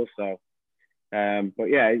one at all. So, but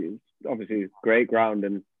yeah, it's obviously great ground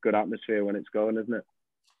and good atmosphere when it's going, isn't it?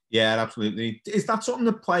 Yeah, absolutely. Is that something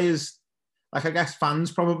that players, like, I guess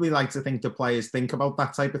fans probably like to think the players think about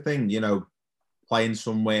that type of thing, playing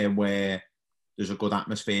somewhere where there's a good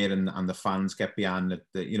atmosphere and the fans get behind it,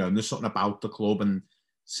 and there's something about the club, and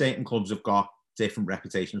certain clubs have got different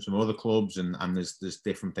reputations from other clubs, and there's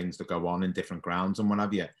different things that go on in different grounds and what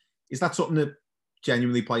have you. Is that something that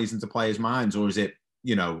genuinely plays into players' minds, or is it,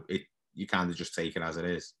 you kind of just take it as it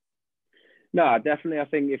is? No, definitely. I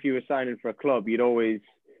think if you were signing for a club, you'd obviously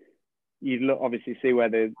see where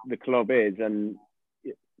the club is, and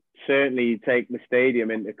certainly take the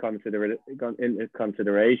stadium into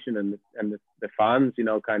consideration and the fans,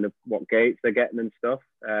 kind of what gates they're getting and stuff.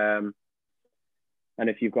 And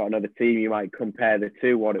if you've got another team, you might compare the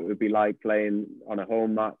two, what it would be like playing on a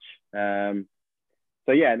home match.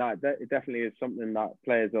 So yeah, no, it definitely is something that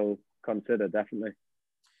players will consider, definitely.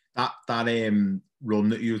 That run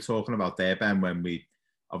that you were talking about there, Ben, when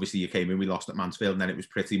you came in, we lost at Mansfield, and then it was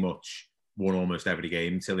pretty much won almost every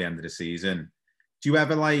game until the end of the season. Do you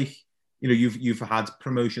ever you've had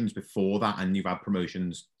promotions before that, and you've had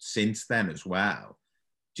promotions since then as well.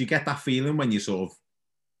 Do you get that feeling when you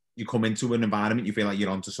come into an environment, you feel like you're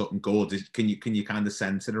onto something good? Can you kind of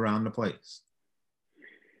sense it around the place?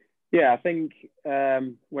 Yeah, I think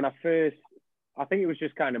when I think it was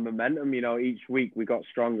just kind of momentum. Each week we got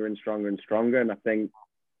stronger and stronger and stronger, and I think,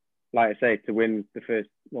 like I say, to win the first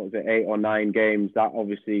 8 or 9 games, that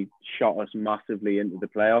obviously shot us massively into the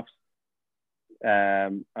playoffs.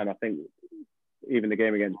 And I think even the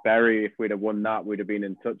game against Bury, if we'd have won that, we'd have been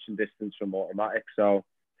in touch and distance from automatic. So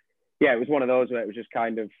yeah, it was one of those where it was just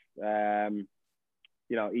kind of,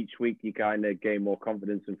 each week you kind of gain more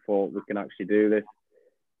confidence and thought we can actually do this.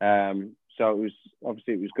 So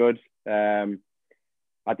it was good.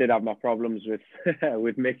 I did have my problems with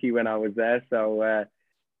with Mickey when I was there, so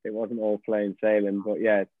it wasn't all plain sailing. But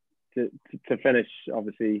yeah, to finish,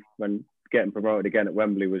 obviously, when getting promoted again at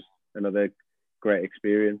Wembley was another great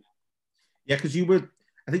experience. Yeah, because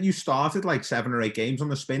I think you started like 7 or 8 games on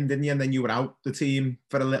the spin, didn't you? And then you were out the team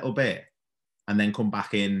for a little bit, and then come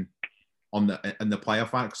back in on the playoff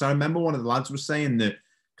final. Because I remember one of the lads was saying that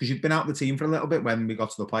because you'd been out the team for a little bit when we got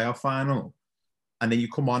to the playoff final, and then you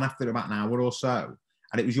come on after about an hour or so,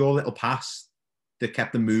 and it was your little pass that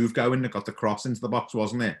kept the move going, that got the cross into the box,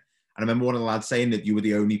 wasn't it? And I remember one of the lads saying that you were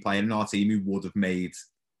the only player in our team who would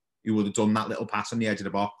have done that little pass on the edge of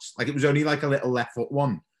the box. Like, it was only like a little left foot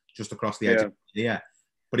one just across the edge. Yeah.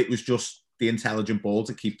 But it was just the intelligent ball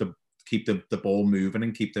to keep the ball moving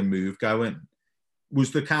and keep the move going.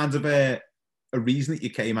 Was there kind of a reason that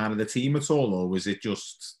you came out of the team at all, or was it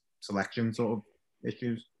just selection sort of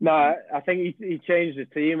issues? No, I think he changed the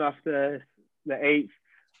team after the 8th.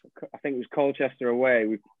 I think it was Colchester away.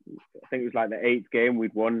 I think it was like the 8th game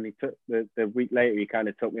we'd won. He took the week later. He kind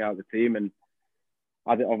of took me out of the team, and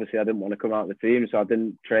I didn't want to come out of the team, so I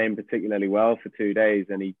didn't train particularly well for 2 days.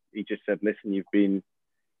 And he just said, "Listen, you're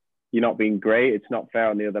not being great. It's not fair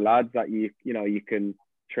on the other lads that you can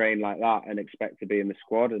train like that and expect to be in the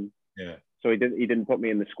squad." And yeah, so he didn't put me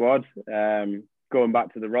in the squad. Going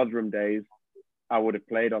back to the Rotherham days, I would have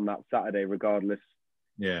played on that Saturday regardless.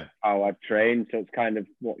 Yeah, how I've trained. So it's kind of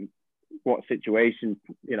what situation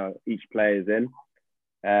each player's in.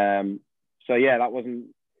 So yeah, that wasn't.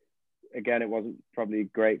 Again, it wasn't probably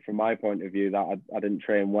great from my point of view that I didn't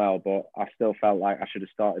train well, but I still felt like I should have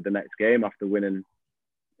started the next game after winning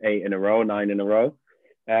 8 in a row, 9 in a row.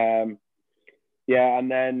 Yeah,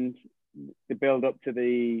 and then the build up to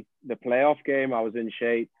the playoff game, I was in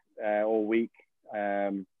shape all week.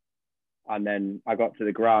 And then I got to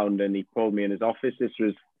the ground and he pulled me in his office. This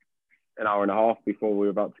was an hour and a half before we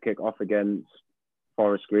were about to kick off against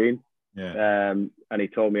Forest Green. Yeah. And he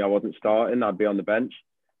told me I wasn't starting, I'd be on the bench.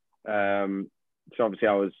 So obviously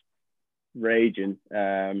I was raging.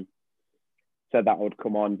 Said that I would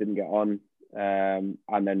come on, didn't get on. And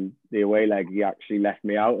then the away leg, he actually left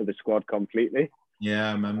me out of the squad completely. Yeah,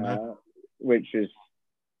 I remember. Which was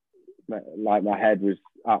like my head was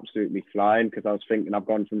absolutely flying because I was thinking I've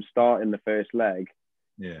gone from starting the first leg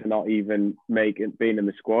to not even being in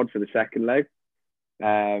the squad for the second leg.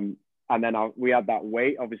 And then we had that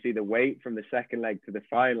wait. Obviously, the wait from the second leg to the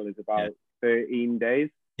final is about 13 days.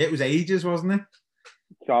 It was ages, wasn't it?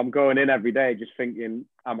 So I'm going in every day just thinking,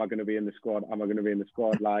 am I going to be in the squad? Am I going to be in the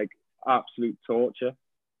squad? Like, absolute torture.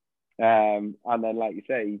 And then, like you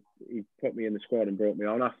say, he put me in the squad and brought me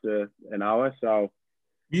on after an hour. So,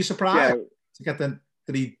 were you surprised to get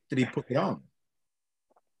did he put you on?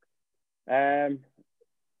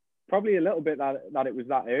 Probably a little bit that it was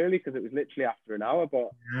that early because it was literally after an hour. But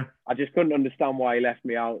I just couldn't understand why he left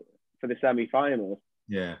me out for the semi-final.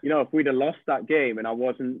 Yeah. If we'd have lost that game and I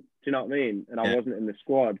wasn't, do you know what I mean? And I wasn't in the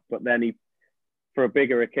squad, but then he, for a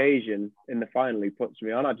bigger occasion in the final, he puts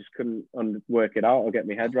me on. I just couldn't work it out or get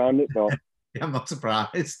my head around it. But yeah, I'm not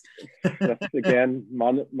surprised. That's again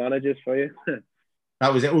managers for you.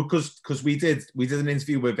 That was it. Because we did an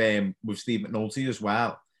interview with Steve McNulty as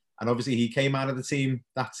well, and obviously he came out of the team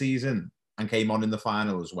that season and came on in the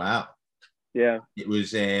final as well. Yeah, it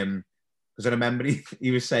was because I remember he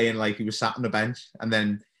was saying, like, he was sat on the bench and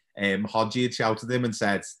then Hodgie had shouted him and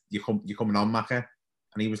said, "You're coming on, Macca,"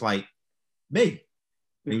 and he was like, "Me?"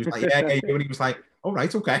 And he was like, "Yeah, you." And he was like, "Oh,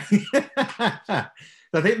 right, okay."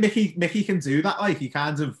 I think Mickey can do that. Like, he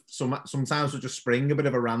kind of sometimes will just spring a bit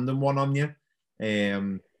of a random one on you.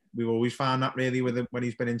 we've always found that really with him when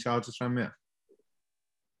he's been in charge of Tranmere.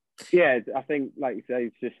 Yeah, I think, like you say,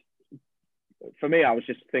 it's just, for me, I was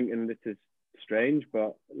just thinking this is strange,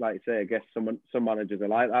 but like you say, I guess some managers are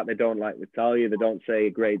like that. They don't like to tell you, they don't say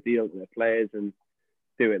a great deal to their players and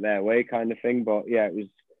do it their way kind of thing. But yeah, it was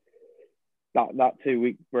that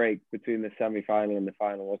 2-week break between the semi-final and the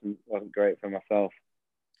final wasn't great for myself.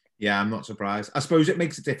 Yeah, I'm not surprised. I suppose it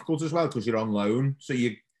makes it difficult as well because you're on loan, so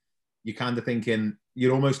you're kind of thinking,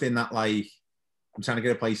 you're almost in that, like, I'm trying to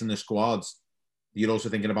get a place in the squads. You're also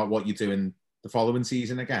thinking about what you're doing the following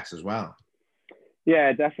season, I guess, as well.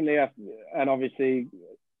 Yeah, definitely. And obviously,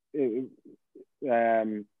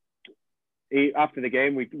 after the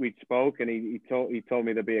game, we spoke, and he told me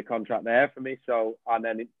there'd be a contract there for me. So, and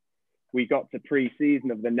then we got to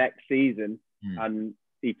pre-season of the next season, and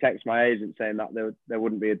he texted my agent saying that there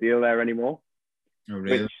wouldn't be a deal there anymore. Oh,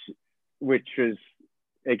 really? Which was,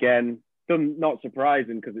 again, not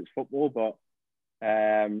surprising because it's football, but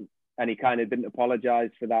and he kind of didn't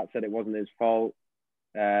apologise for that, said it wasn't his fault,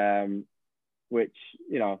 which,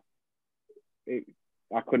 you know,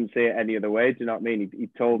 I couldn't see it any other way. Do you know what I mean? He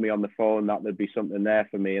told me on the phone that there'd be something there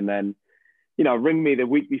for me, and then, you know, ring me the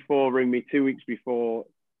week before, ring me 2 weeks before,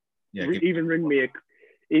 even ring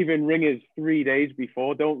us 3 days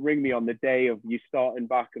before. Don't ring me on the day of you starting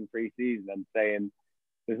back in pre-season and saying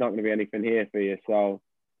there's not going to be anything here for you. So,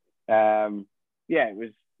 yeah, it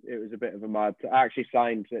was a bit of a mad. I actually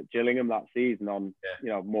signed at Gillingham that season on you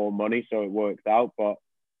know, more money, so it worked out. But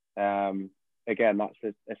again, that's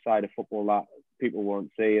a side of football that people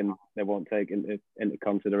won't see and they won't take into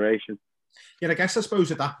consideration. Yeah, I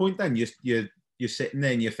suppose at that point, then you're sitting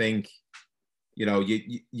there and you think, you know,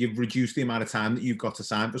 you've reduced the amount of time that you've got to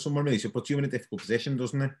sign for someone, really. So it puts you in a difficult position,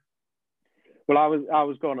 doesn't it? Well, I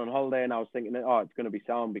was going on holiday and I was thinking, oh, it's going to be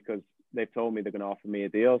sound because they've told me they're going to offer me a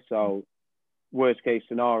deal. So worst case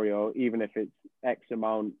scenario, even if it's X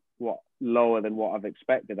amount lower than what I've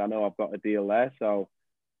expected, I know I've got a deal there. So,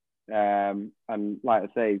 and like I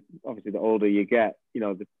say, obviously the older you get, you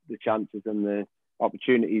know, the chances and the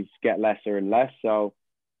opportunities get lesser and less. So,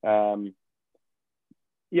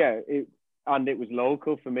 yeah, it was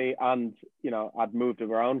local for me, and you know, I'd moved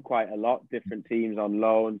around quite a lot, different teams on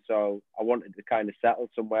loan, so I wanted to kind of settle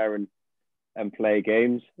somewhere and play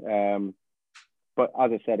games. But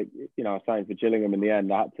as I said, you know, I signed for Gillingham in the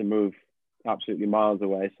end. I had to move absolutely miles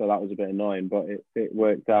away, so that was a bit annoying, but it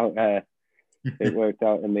worked out. It worked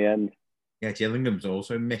out in the end. Yeah, Gillingham's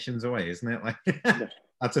also missions away, isn't it? Like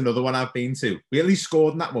that's another one I've been to. We at least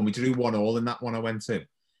scored in that one. We drew 1-1 in that one I went to.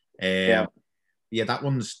 Yeah,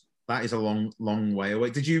 that is a long way away.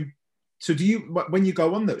 Do you when you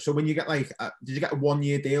go on that? So when you get did you get a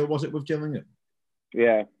 1-year deal? Was it with Gillingham?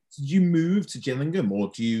 Yeah. Did you move to Gillingham,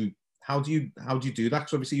 or how do you do that?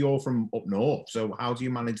 Because obviously you're from up north. So how do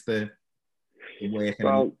you manage the work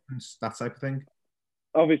and that type of thing?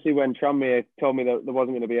 Obviously, when Tranmere told me that there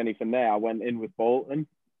wasn't going to be anything there, I went in with Bolton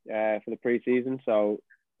for the pre-season,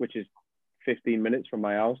 which is 15 minutes from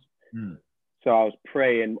my house. So I was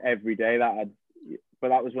praying every day but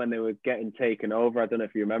that was when they were getting taken over. I don't know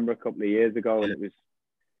if you remember a couple of years ago, and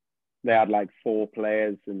they had like 4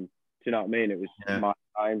 players, and do you know what I mean? It was my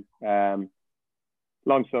time.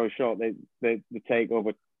 Long story short, the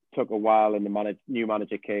takeover took a while, and the new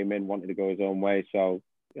manager came in, wanted to go his own way. So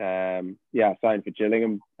I signed for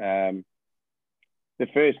Gillingham. The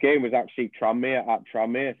first game was actually Tranmere at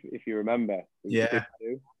Tranmere, if you remember. Yeah.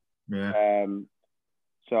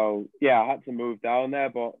 So, yeah, I had to move down there,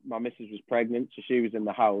 but my missus was pregnant, so she was in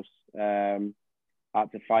the house. I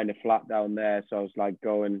had to find a flat down there, so I was like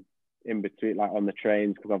going in between, like on the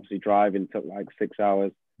trains, because obviously driving took like 6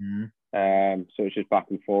 hours. So it was just back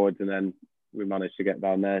and forwards, and then we managed to get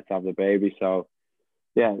down there to have the baby. So,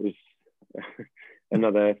 yeah, it was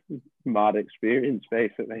another mad experience,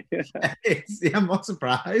 basically. I'm not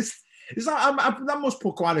surprised. That must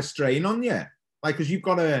put quite a strain on you, like, because you've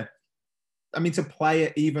got to. I mean, to play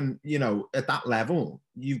it even, you know, at that level,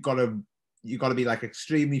 you've got to be like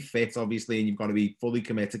extremely fit, obviously, and you've got to be fully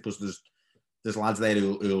committed because there's lads there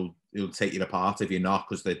who'll take you apart if you're not,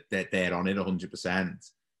 because they're on it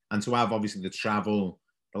 100%. And to have obviously the travel,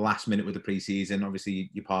 the last minute with the pre-season, obviously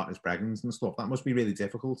your partner's pregnant and stuff, that must be really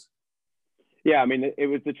difficult. Yeah, I mean, it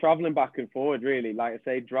was the travelling back and forward, really. Like I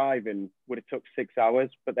say, driving would have took 6 hours,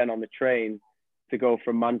 but then on the train to go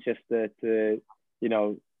from Manchester to, you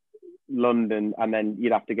know, London, and then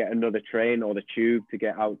you'd have to get another train or the tube to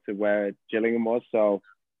get out to where Gillingham was. So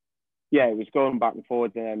yeah, it was going back and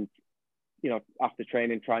forwards, and then, you know, after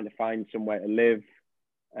training, trying to find somewhere to live,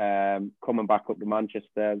 coming back up to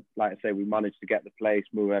Manchester. Like I say, we managed to get the place,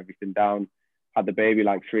 move everything down, had the baby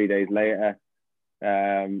like 3 days later.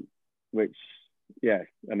 which, yeah.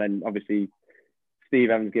 And then obviously Steve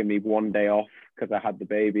Evans gave me 1 day off because I had the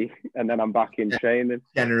baby, and then I'm back in training.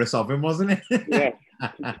 Generous of him, wasn't it? Yeah.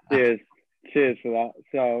 Cheers for that.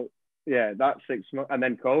 So yeah, that's 6 months, and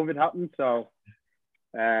then COVID happened. So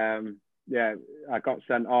yeah, I got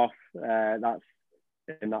sent off. That's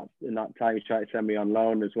in that time he tried to send me on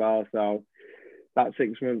loan as well. So that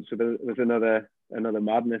 6 months was another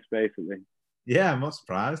madness, basically. Yeah, I'm not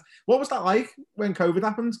surprised. What was that like when COVID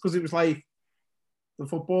happened? Because it was like the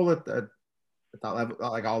football at that level,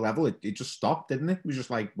 like our level, it just stopped, didn't it? It was just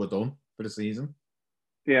like, we're done for the season.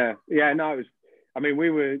 Yeah. No, it was. I mean, we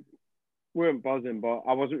weren't buzzing, but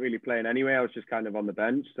I wasn't really playing anyway. I was just kind of on the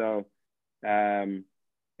bench, so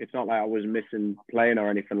it's not like I was missing playing or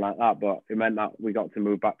anything like that. But it meant that we got to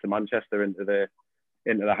move back to Manchester into the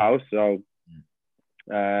house. So,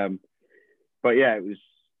 but yeah, it was,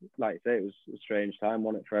 like I say, it was a strange time,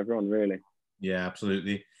 wasn't it, for everyone, really? Yeah,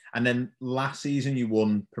 absolutely. And then last season you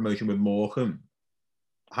won promotion with Morecambe.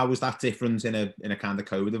 How was that different in a kind of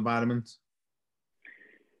COVID environment?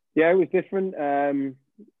 Yeah, it was different.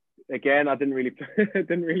 Again, I didn't really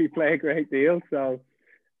play a great deal, so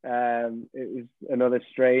it was another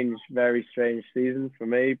very strange season for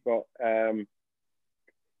me. But I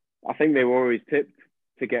think they were always tipped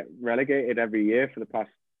to get relegated every year for the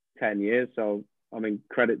past 10 years. So, I mean,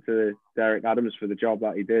 credit to Derek Adams for the job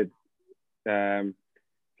that he did.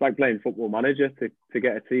 It's like playing Football Manager to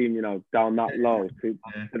get a team, down that low to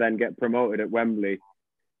then get promoted at Wembley.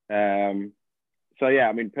 So yeah,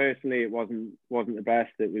 I mean, personally, it wasn't the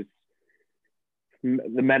best. It was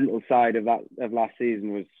the mental side of last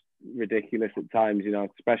season was ridiculous at times,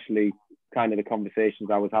 especially kind of the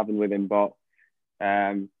conversations I was having with him. But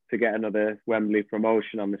to get another Wembley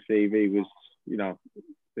promotion on the CV was,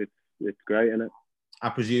 it's great, isn't it? I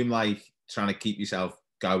presume, like, trying to keep yourself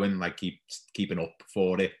going, like keeping up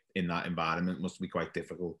for it in that environment must be quite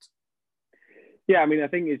difficult. Yeah, I mean, I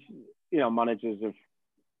think it's, managers have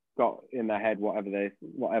got in their head whatever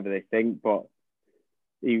they think, but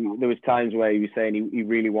there was times where he was saying he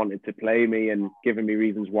really wanted to play me and giving me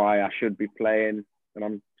reasons why I should be playing, and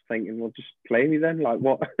I'm thinking, well, just play me then. Like,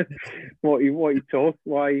 what why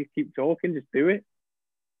you keep talking? Just do it.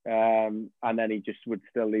 And then he just would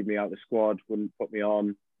still leave me out the squad, wouldn't put me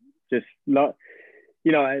on. Just not,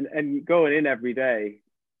 and going in every day,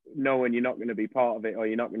 knowing you're not going to be part of it or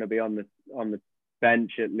you're not going to be on the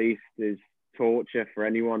bench at least, is torture for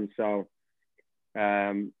anyone. So,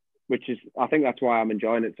 which is, I think that's why I'm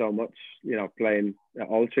enjoying it so much, playing at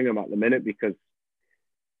Altrincham at the minute, because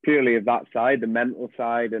purely of that side, the mental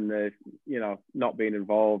side, and the, not being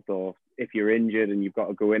involved, or if you're injured and you've got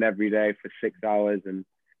to go in every day for 6 hours and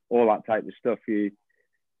all that type of stuff, it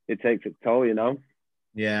takes its toll,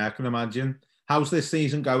 Yeah, I can imagine. How's this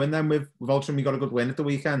season going then with Altrincham? You got a good win at the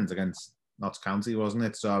weekend against Notts County, wasn't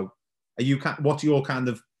it? So, what's your kind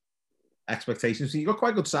of expectations? You got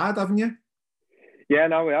quite a good side, haven't you? Yeah,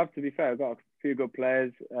 no, we have. To be fair, I've got a few good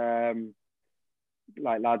players,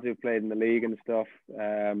 like lads who've played in the league and stuff.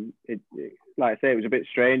 Like I say, it was a bit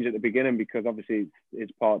strange at the beginning because obviously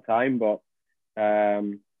it's part time, but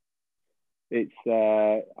it's.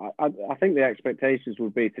 I think the expectations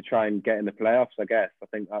would be to try and get in the playoffs. I guess I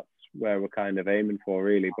think that's where we're kind of aiming for,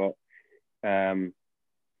 really. But yeah,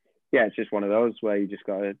 it's just one of those where you just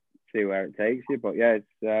got to see where it takes you. But yeah,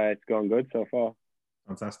 it's going good so far.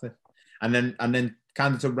 Fantastic. And then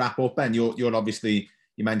kind of to wrap up, Ben, you're obviously,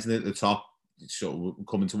 you mentioned at the top, sort of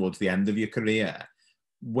coming towards the end of your career.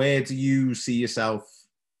 Where do you see yourself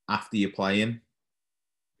after you're playing?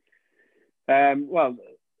 Well,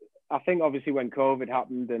 I think obviously when COVID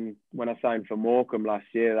happened and when I signed for Morecambe last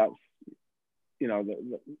year,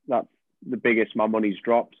 that's the biggest my money's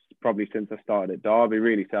dropped probably since I started at Derby,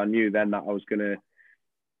 really. So I knew then that I was going to,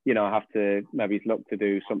 have to maybe look to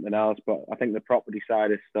do something else. But I think the property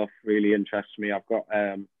side of stuff really interests me. I've got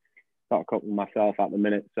a couple myself at the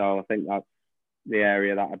minute, so I think that's the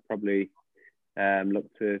area that I'd probably look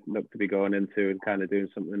to be going into and kind of doing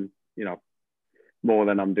something, more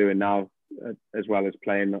than I'm doing now, as well as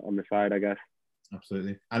playing on the side, I guess.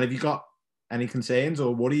 Absolutely. And have you got any concerns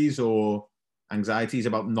or worries or anxieties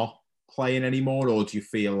about not playing anymore, or do you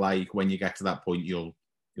feel like when you get to that point you'll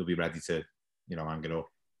be ready to, hang it up?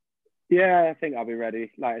 Yeah, I think I'll be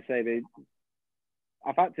ready. Like I say,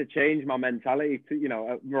 I've had to change my mentality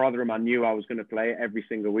to, Rotherham, I knew I was going to play every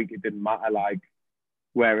single week. It didn't matter.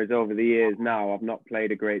 Whereas over the years now, I've not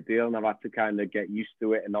played a great deal and I've had to kind of get used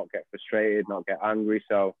to it and not get frustrated, not get angry.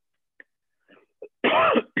 So,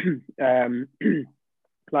 like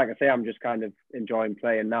I say, I'm just kind of enjoying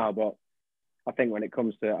playing now. But I think when it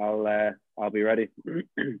comes to it, I'll be ready. Yeah.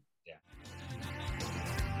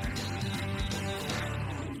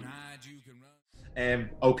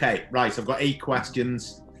 Okay, right. I've got 8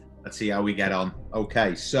 questions. Let's see how we get on.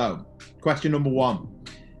 Okay, so question number 1.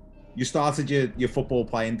 You started your football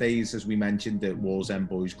playing days, as we mentioned, at Wallsend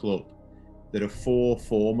Boys Club. There are 4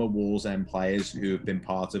 former Wallsend players who have been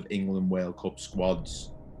part of England World Cup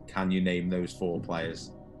squads. Can you name those 4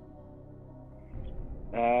 players?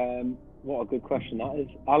 What a good question that is.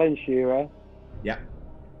 Alan Shearer. Yeah.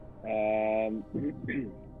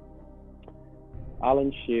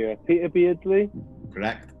 Alan Shearer. Peter Beardsley.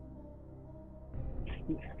 Correct.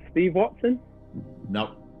 Steve Watson.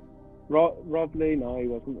 No. Rob Lee. No, he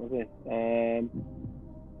wasn't, was he?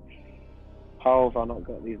 How have I not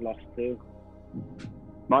got these last 2?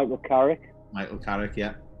 Michael Carrick. Michael Carrick,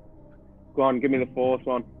 yeah. Go on, give me the 4th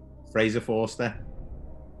one. Fraser Forster.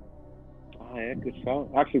 Oh yeah, good shout.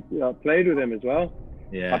 Actually, I played with him as well.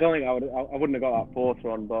 Yeah. I don't think I wouldn't have got that 4th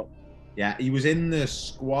one, but yeah, he was in the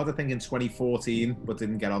squad, I think, in 2014, but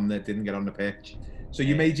didn't get on the pitch. So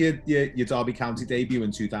you made your Derby County debut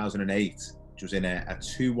in 2008, which was in a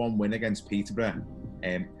 2-1 win against Peterborough.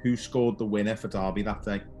 Who scored the winner for Derby that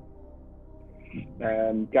day?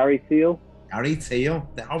 Gary Teal. Gary Teal.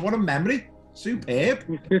 Oh, what a memory! Superb.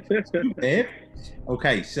 Superb.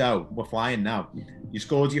 Okay, so we're flying now. You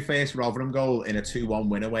scored your first Rotherham goal in a 2-1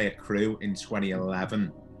 win away at Crewe in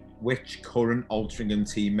 2011. Which current Altrincham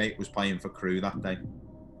teammate was playing for Crewe that day?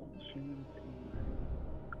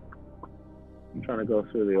 I'm trying to go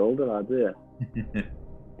through the older lads here.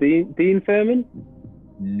 Dean Furman?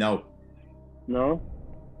 No. No?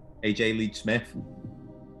 AJ Leach-Smith?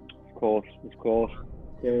 Of course.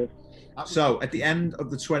 Yeah. So, at the end of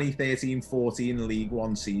the 2013-14 League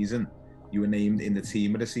One season, you were named in the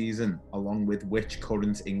team of the season, along with which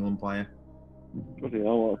current England player? Bloody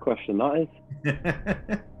hell, what a question that is.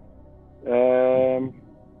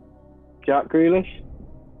 Jack Grealish?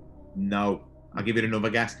 No. I'll give you another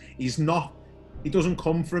guess. He doesn't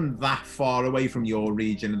come from that far away from your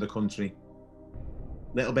region of the country.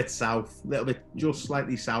 Little bit south, just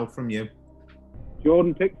slightly south from you.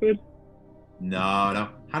 Jordan Pickford? No.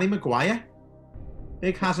 Harry Maguire?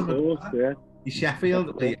 Big Hazard Maguire. Yeah. He's Sheffield.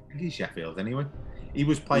 I think he's Sheffield anyway. He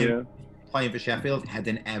was playing for Sheffield,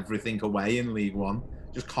 heading everything away in League One,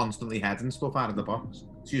 just constantly heading stuff out of the box.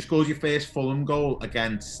 So you scored your first Fulham goal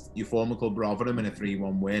against your former club Rotherham in a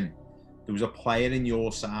 3-1 win. There was a player in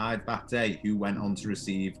your side that day who went on to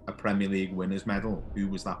receive a Premier League winners medal. Who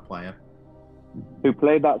was that player? Who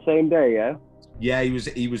played that same day, yeah? Yeah,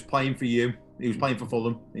 he was playing for you. He was playing for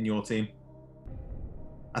Fulham in your team.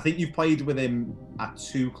 I think you've played with him at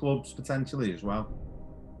 2 clubs potentially as well.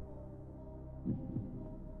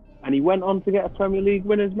 And he went on to get a Premier League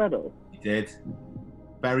winners medal? He did.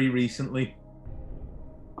 Very recently.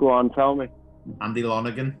 Go on, tell me. Andy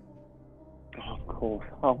Lonergan. Oh, of course.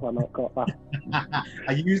 How have I not got that?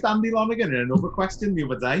 I used Andy Lonergan in another question the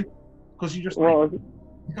other day because you just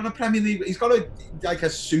he's got a Premier League. He's got a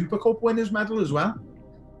Super Cup winners medal as well.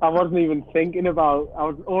 I wasn't even thinking about.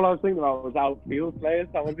 All I was thinking about was outfield players.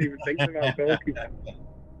 I wasn't even thinking about goalkeepers.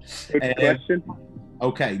 Good question.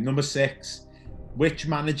 Okay, number 6. Which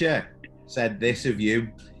manager said this of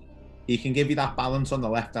you? He can give you that balance on the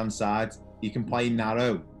left-hand side. He can play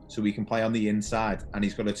narrow, so he can play on the inside, and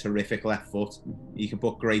he's got a terrific left foot. He can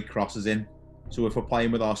put great crosses in. So if we're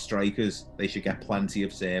playing with our strikers, they should get plenty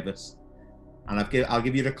of service. And I'll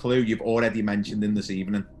give you the clue you've already mentioned in this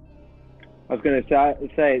evening. I was going to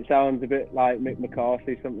say it sounds a bit like Mick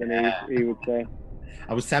McCarthy, something he would say.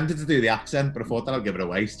 I was tempted to do the accent, but I thought that I'll give it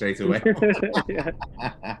away straight away.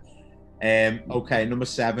 Okay, number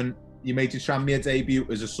 7. You made your Tranmere debut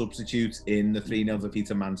as a substitute in the 3-0 defeat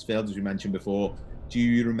to Mansfield, as we mentioned before. Do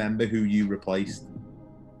you remember who you replaced?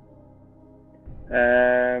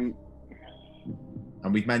 And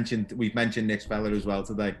we've mentioned this fella as well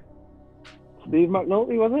today. Steve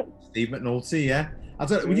McNulty, was it? Steve McNulty, yeah.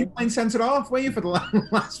 Were you playing centre half? Were you for the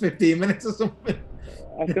last 15 minutes or something?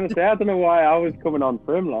 I was going to say, I don't know why I was coming on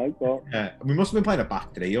for him, but yeah, we must have been playing a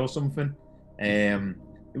back 3 or something.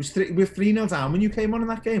 It was we were 3-0 down when you came on in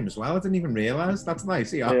that game as well. I didn't even realise. That's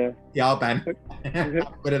nice. Yeah, Ben.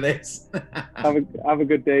 Bit of this. have a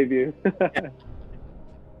good debut.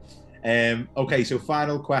 Okay, so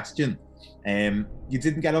final question. You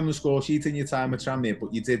didn't get on the score sheet in your time at Tranmere,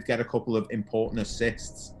 but you did get a couple of important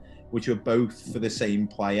assists, which were both for the same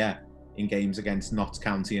player in games against Notts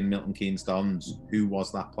County and Milton Keynes Dons. Who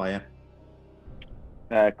was that player?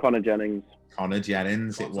 Connor Jennings. Connor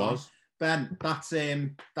Jennings, it was. Ben, that's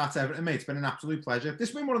everything, mate. It's been an absolute pleasure. This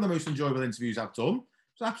has been one of the most enjoyable interviews I've done.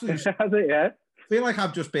 It's absolutely. Has it? Yeah. I feel like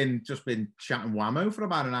I've just been chatting whammo for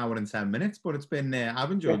about an hour and 10 minutes, but it's been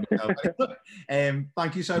I've enjoyed myself.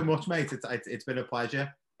 Thank you so much, mate. It's been a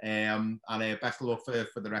pleasure. Best of luck for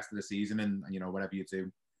the rest of the season, and you know, whatever you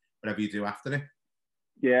do after it.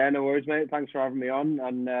 Yeah, no worries, mate. Thanks for having me on.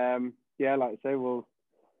 And yeah, like I say, we'll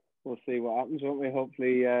see what happens, won't we?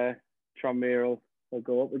 Hopefully, Tranmere will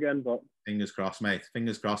go up again. But fingers crossed, mate.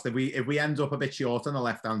 Fingers crossed. If we end up a bit short on the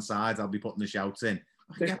left hand side, I'll be putting the shouts in.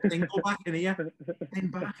 I can get Pringle back in here.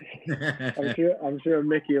 Get back. I'm sure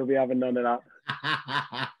Mickey will be having none of that.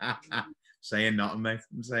 Saying nothing, mate.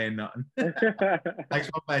 I'm saying nothing. Thanks,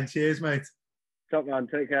 my man. Cheers, mate. Top man.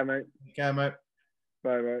 Take care, mate. Take care, mate.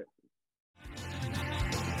 Bye, bye.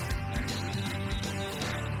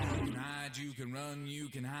 You can run, you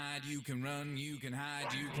can hide, you can run, you can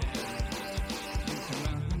hide, you can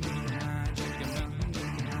run.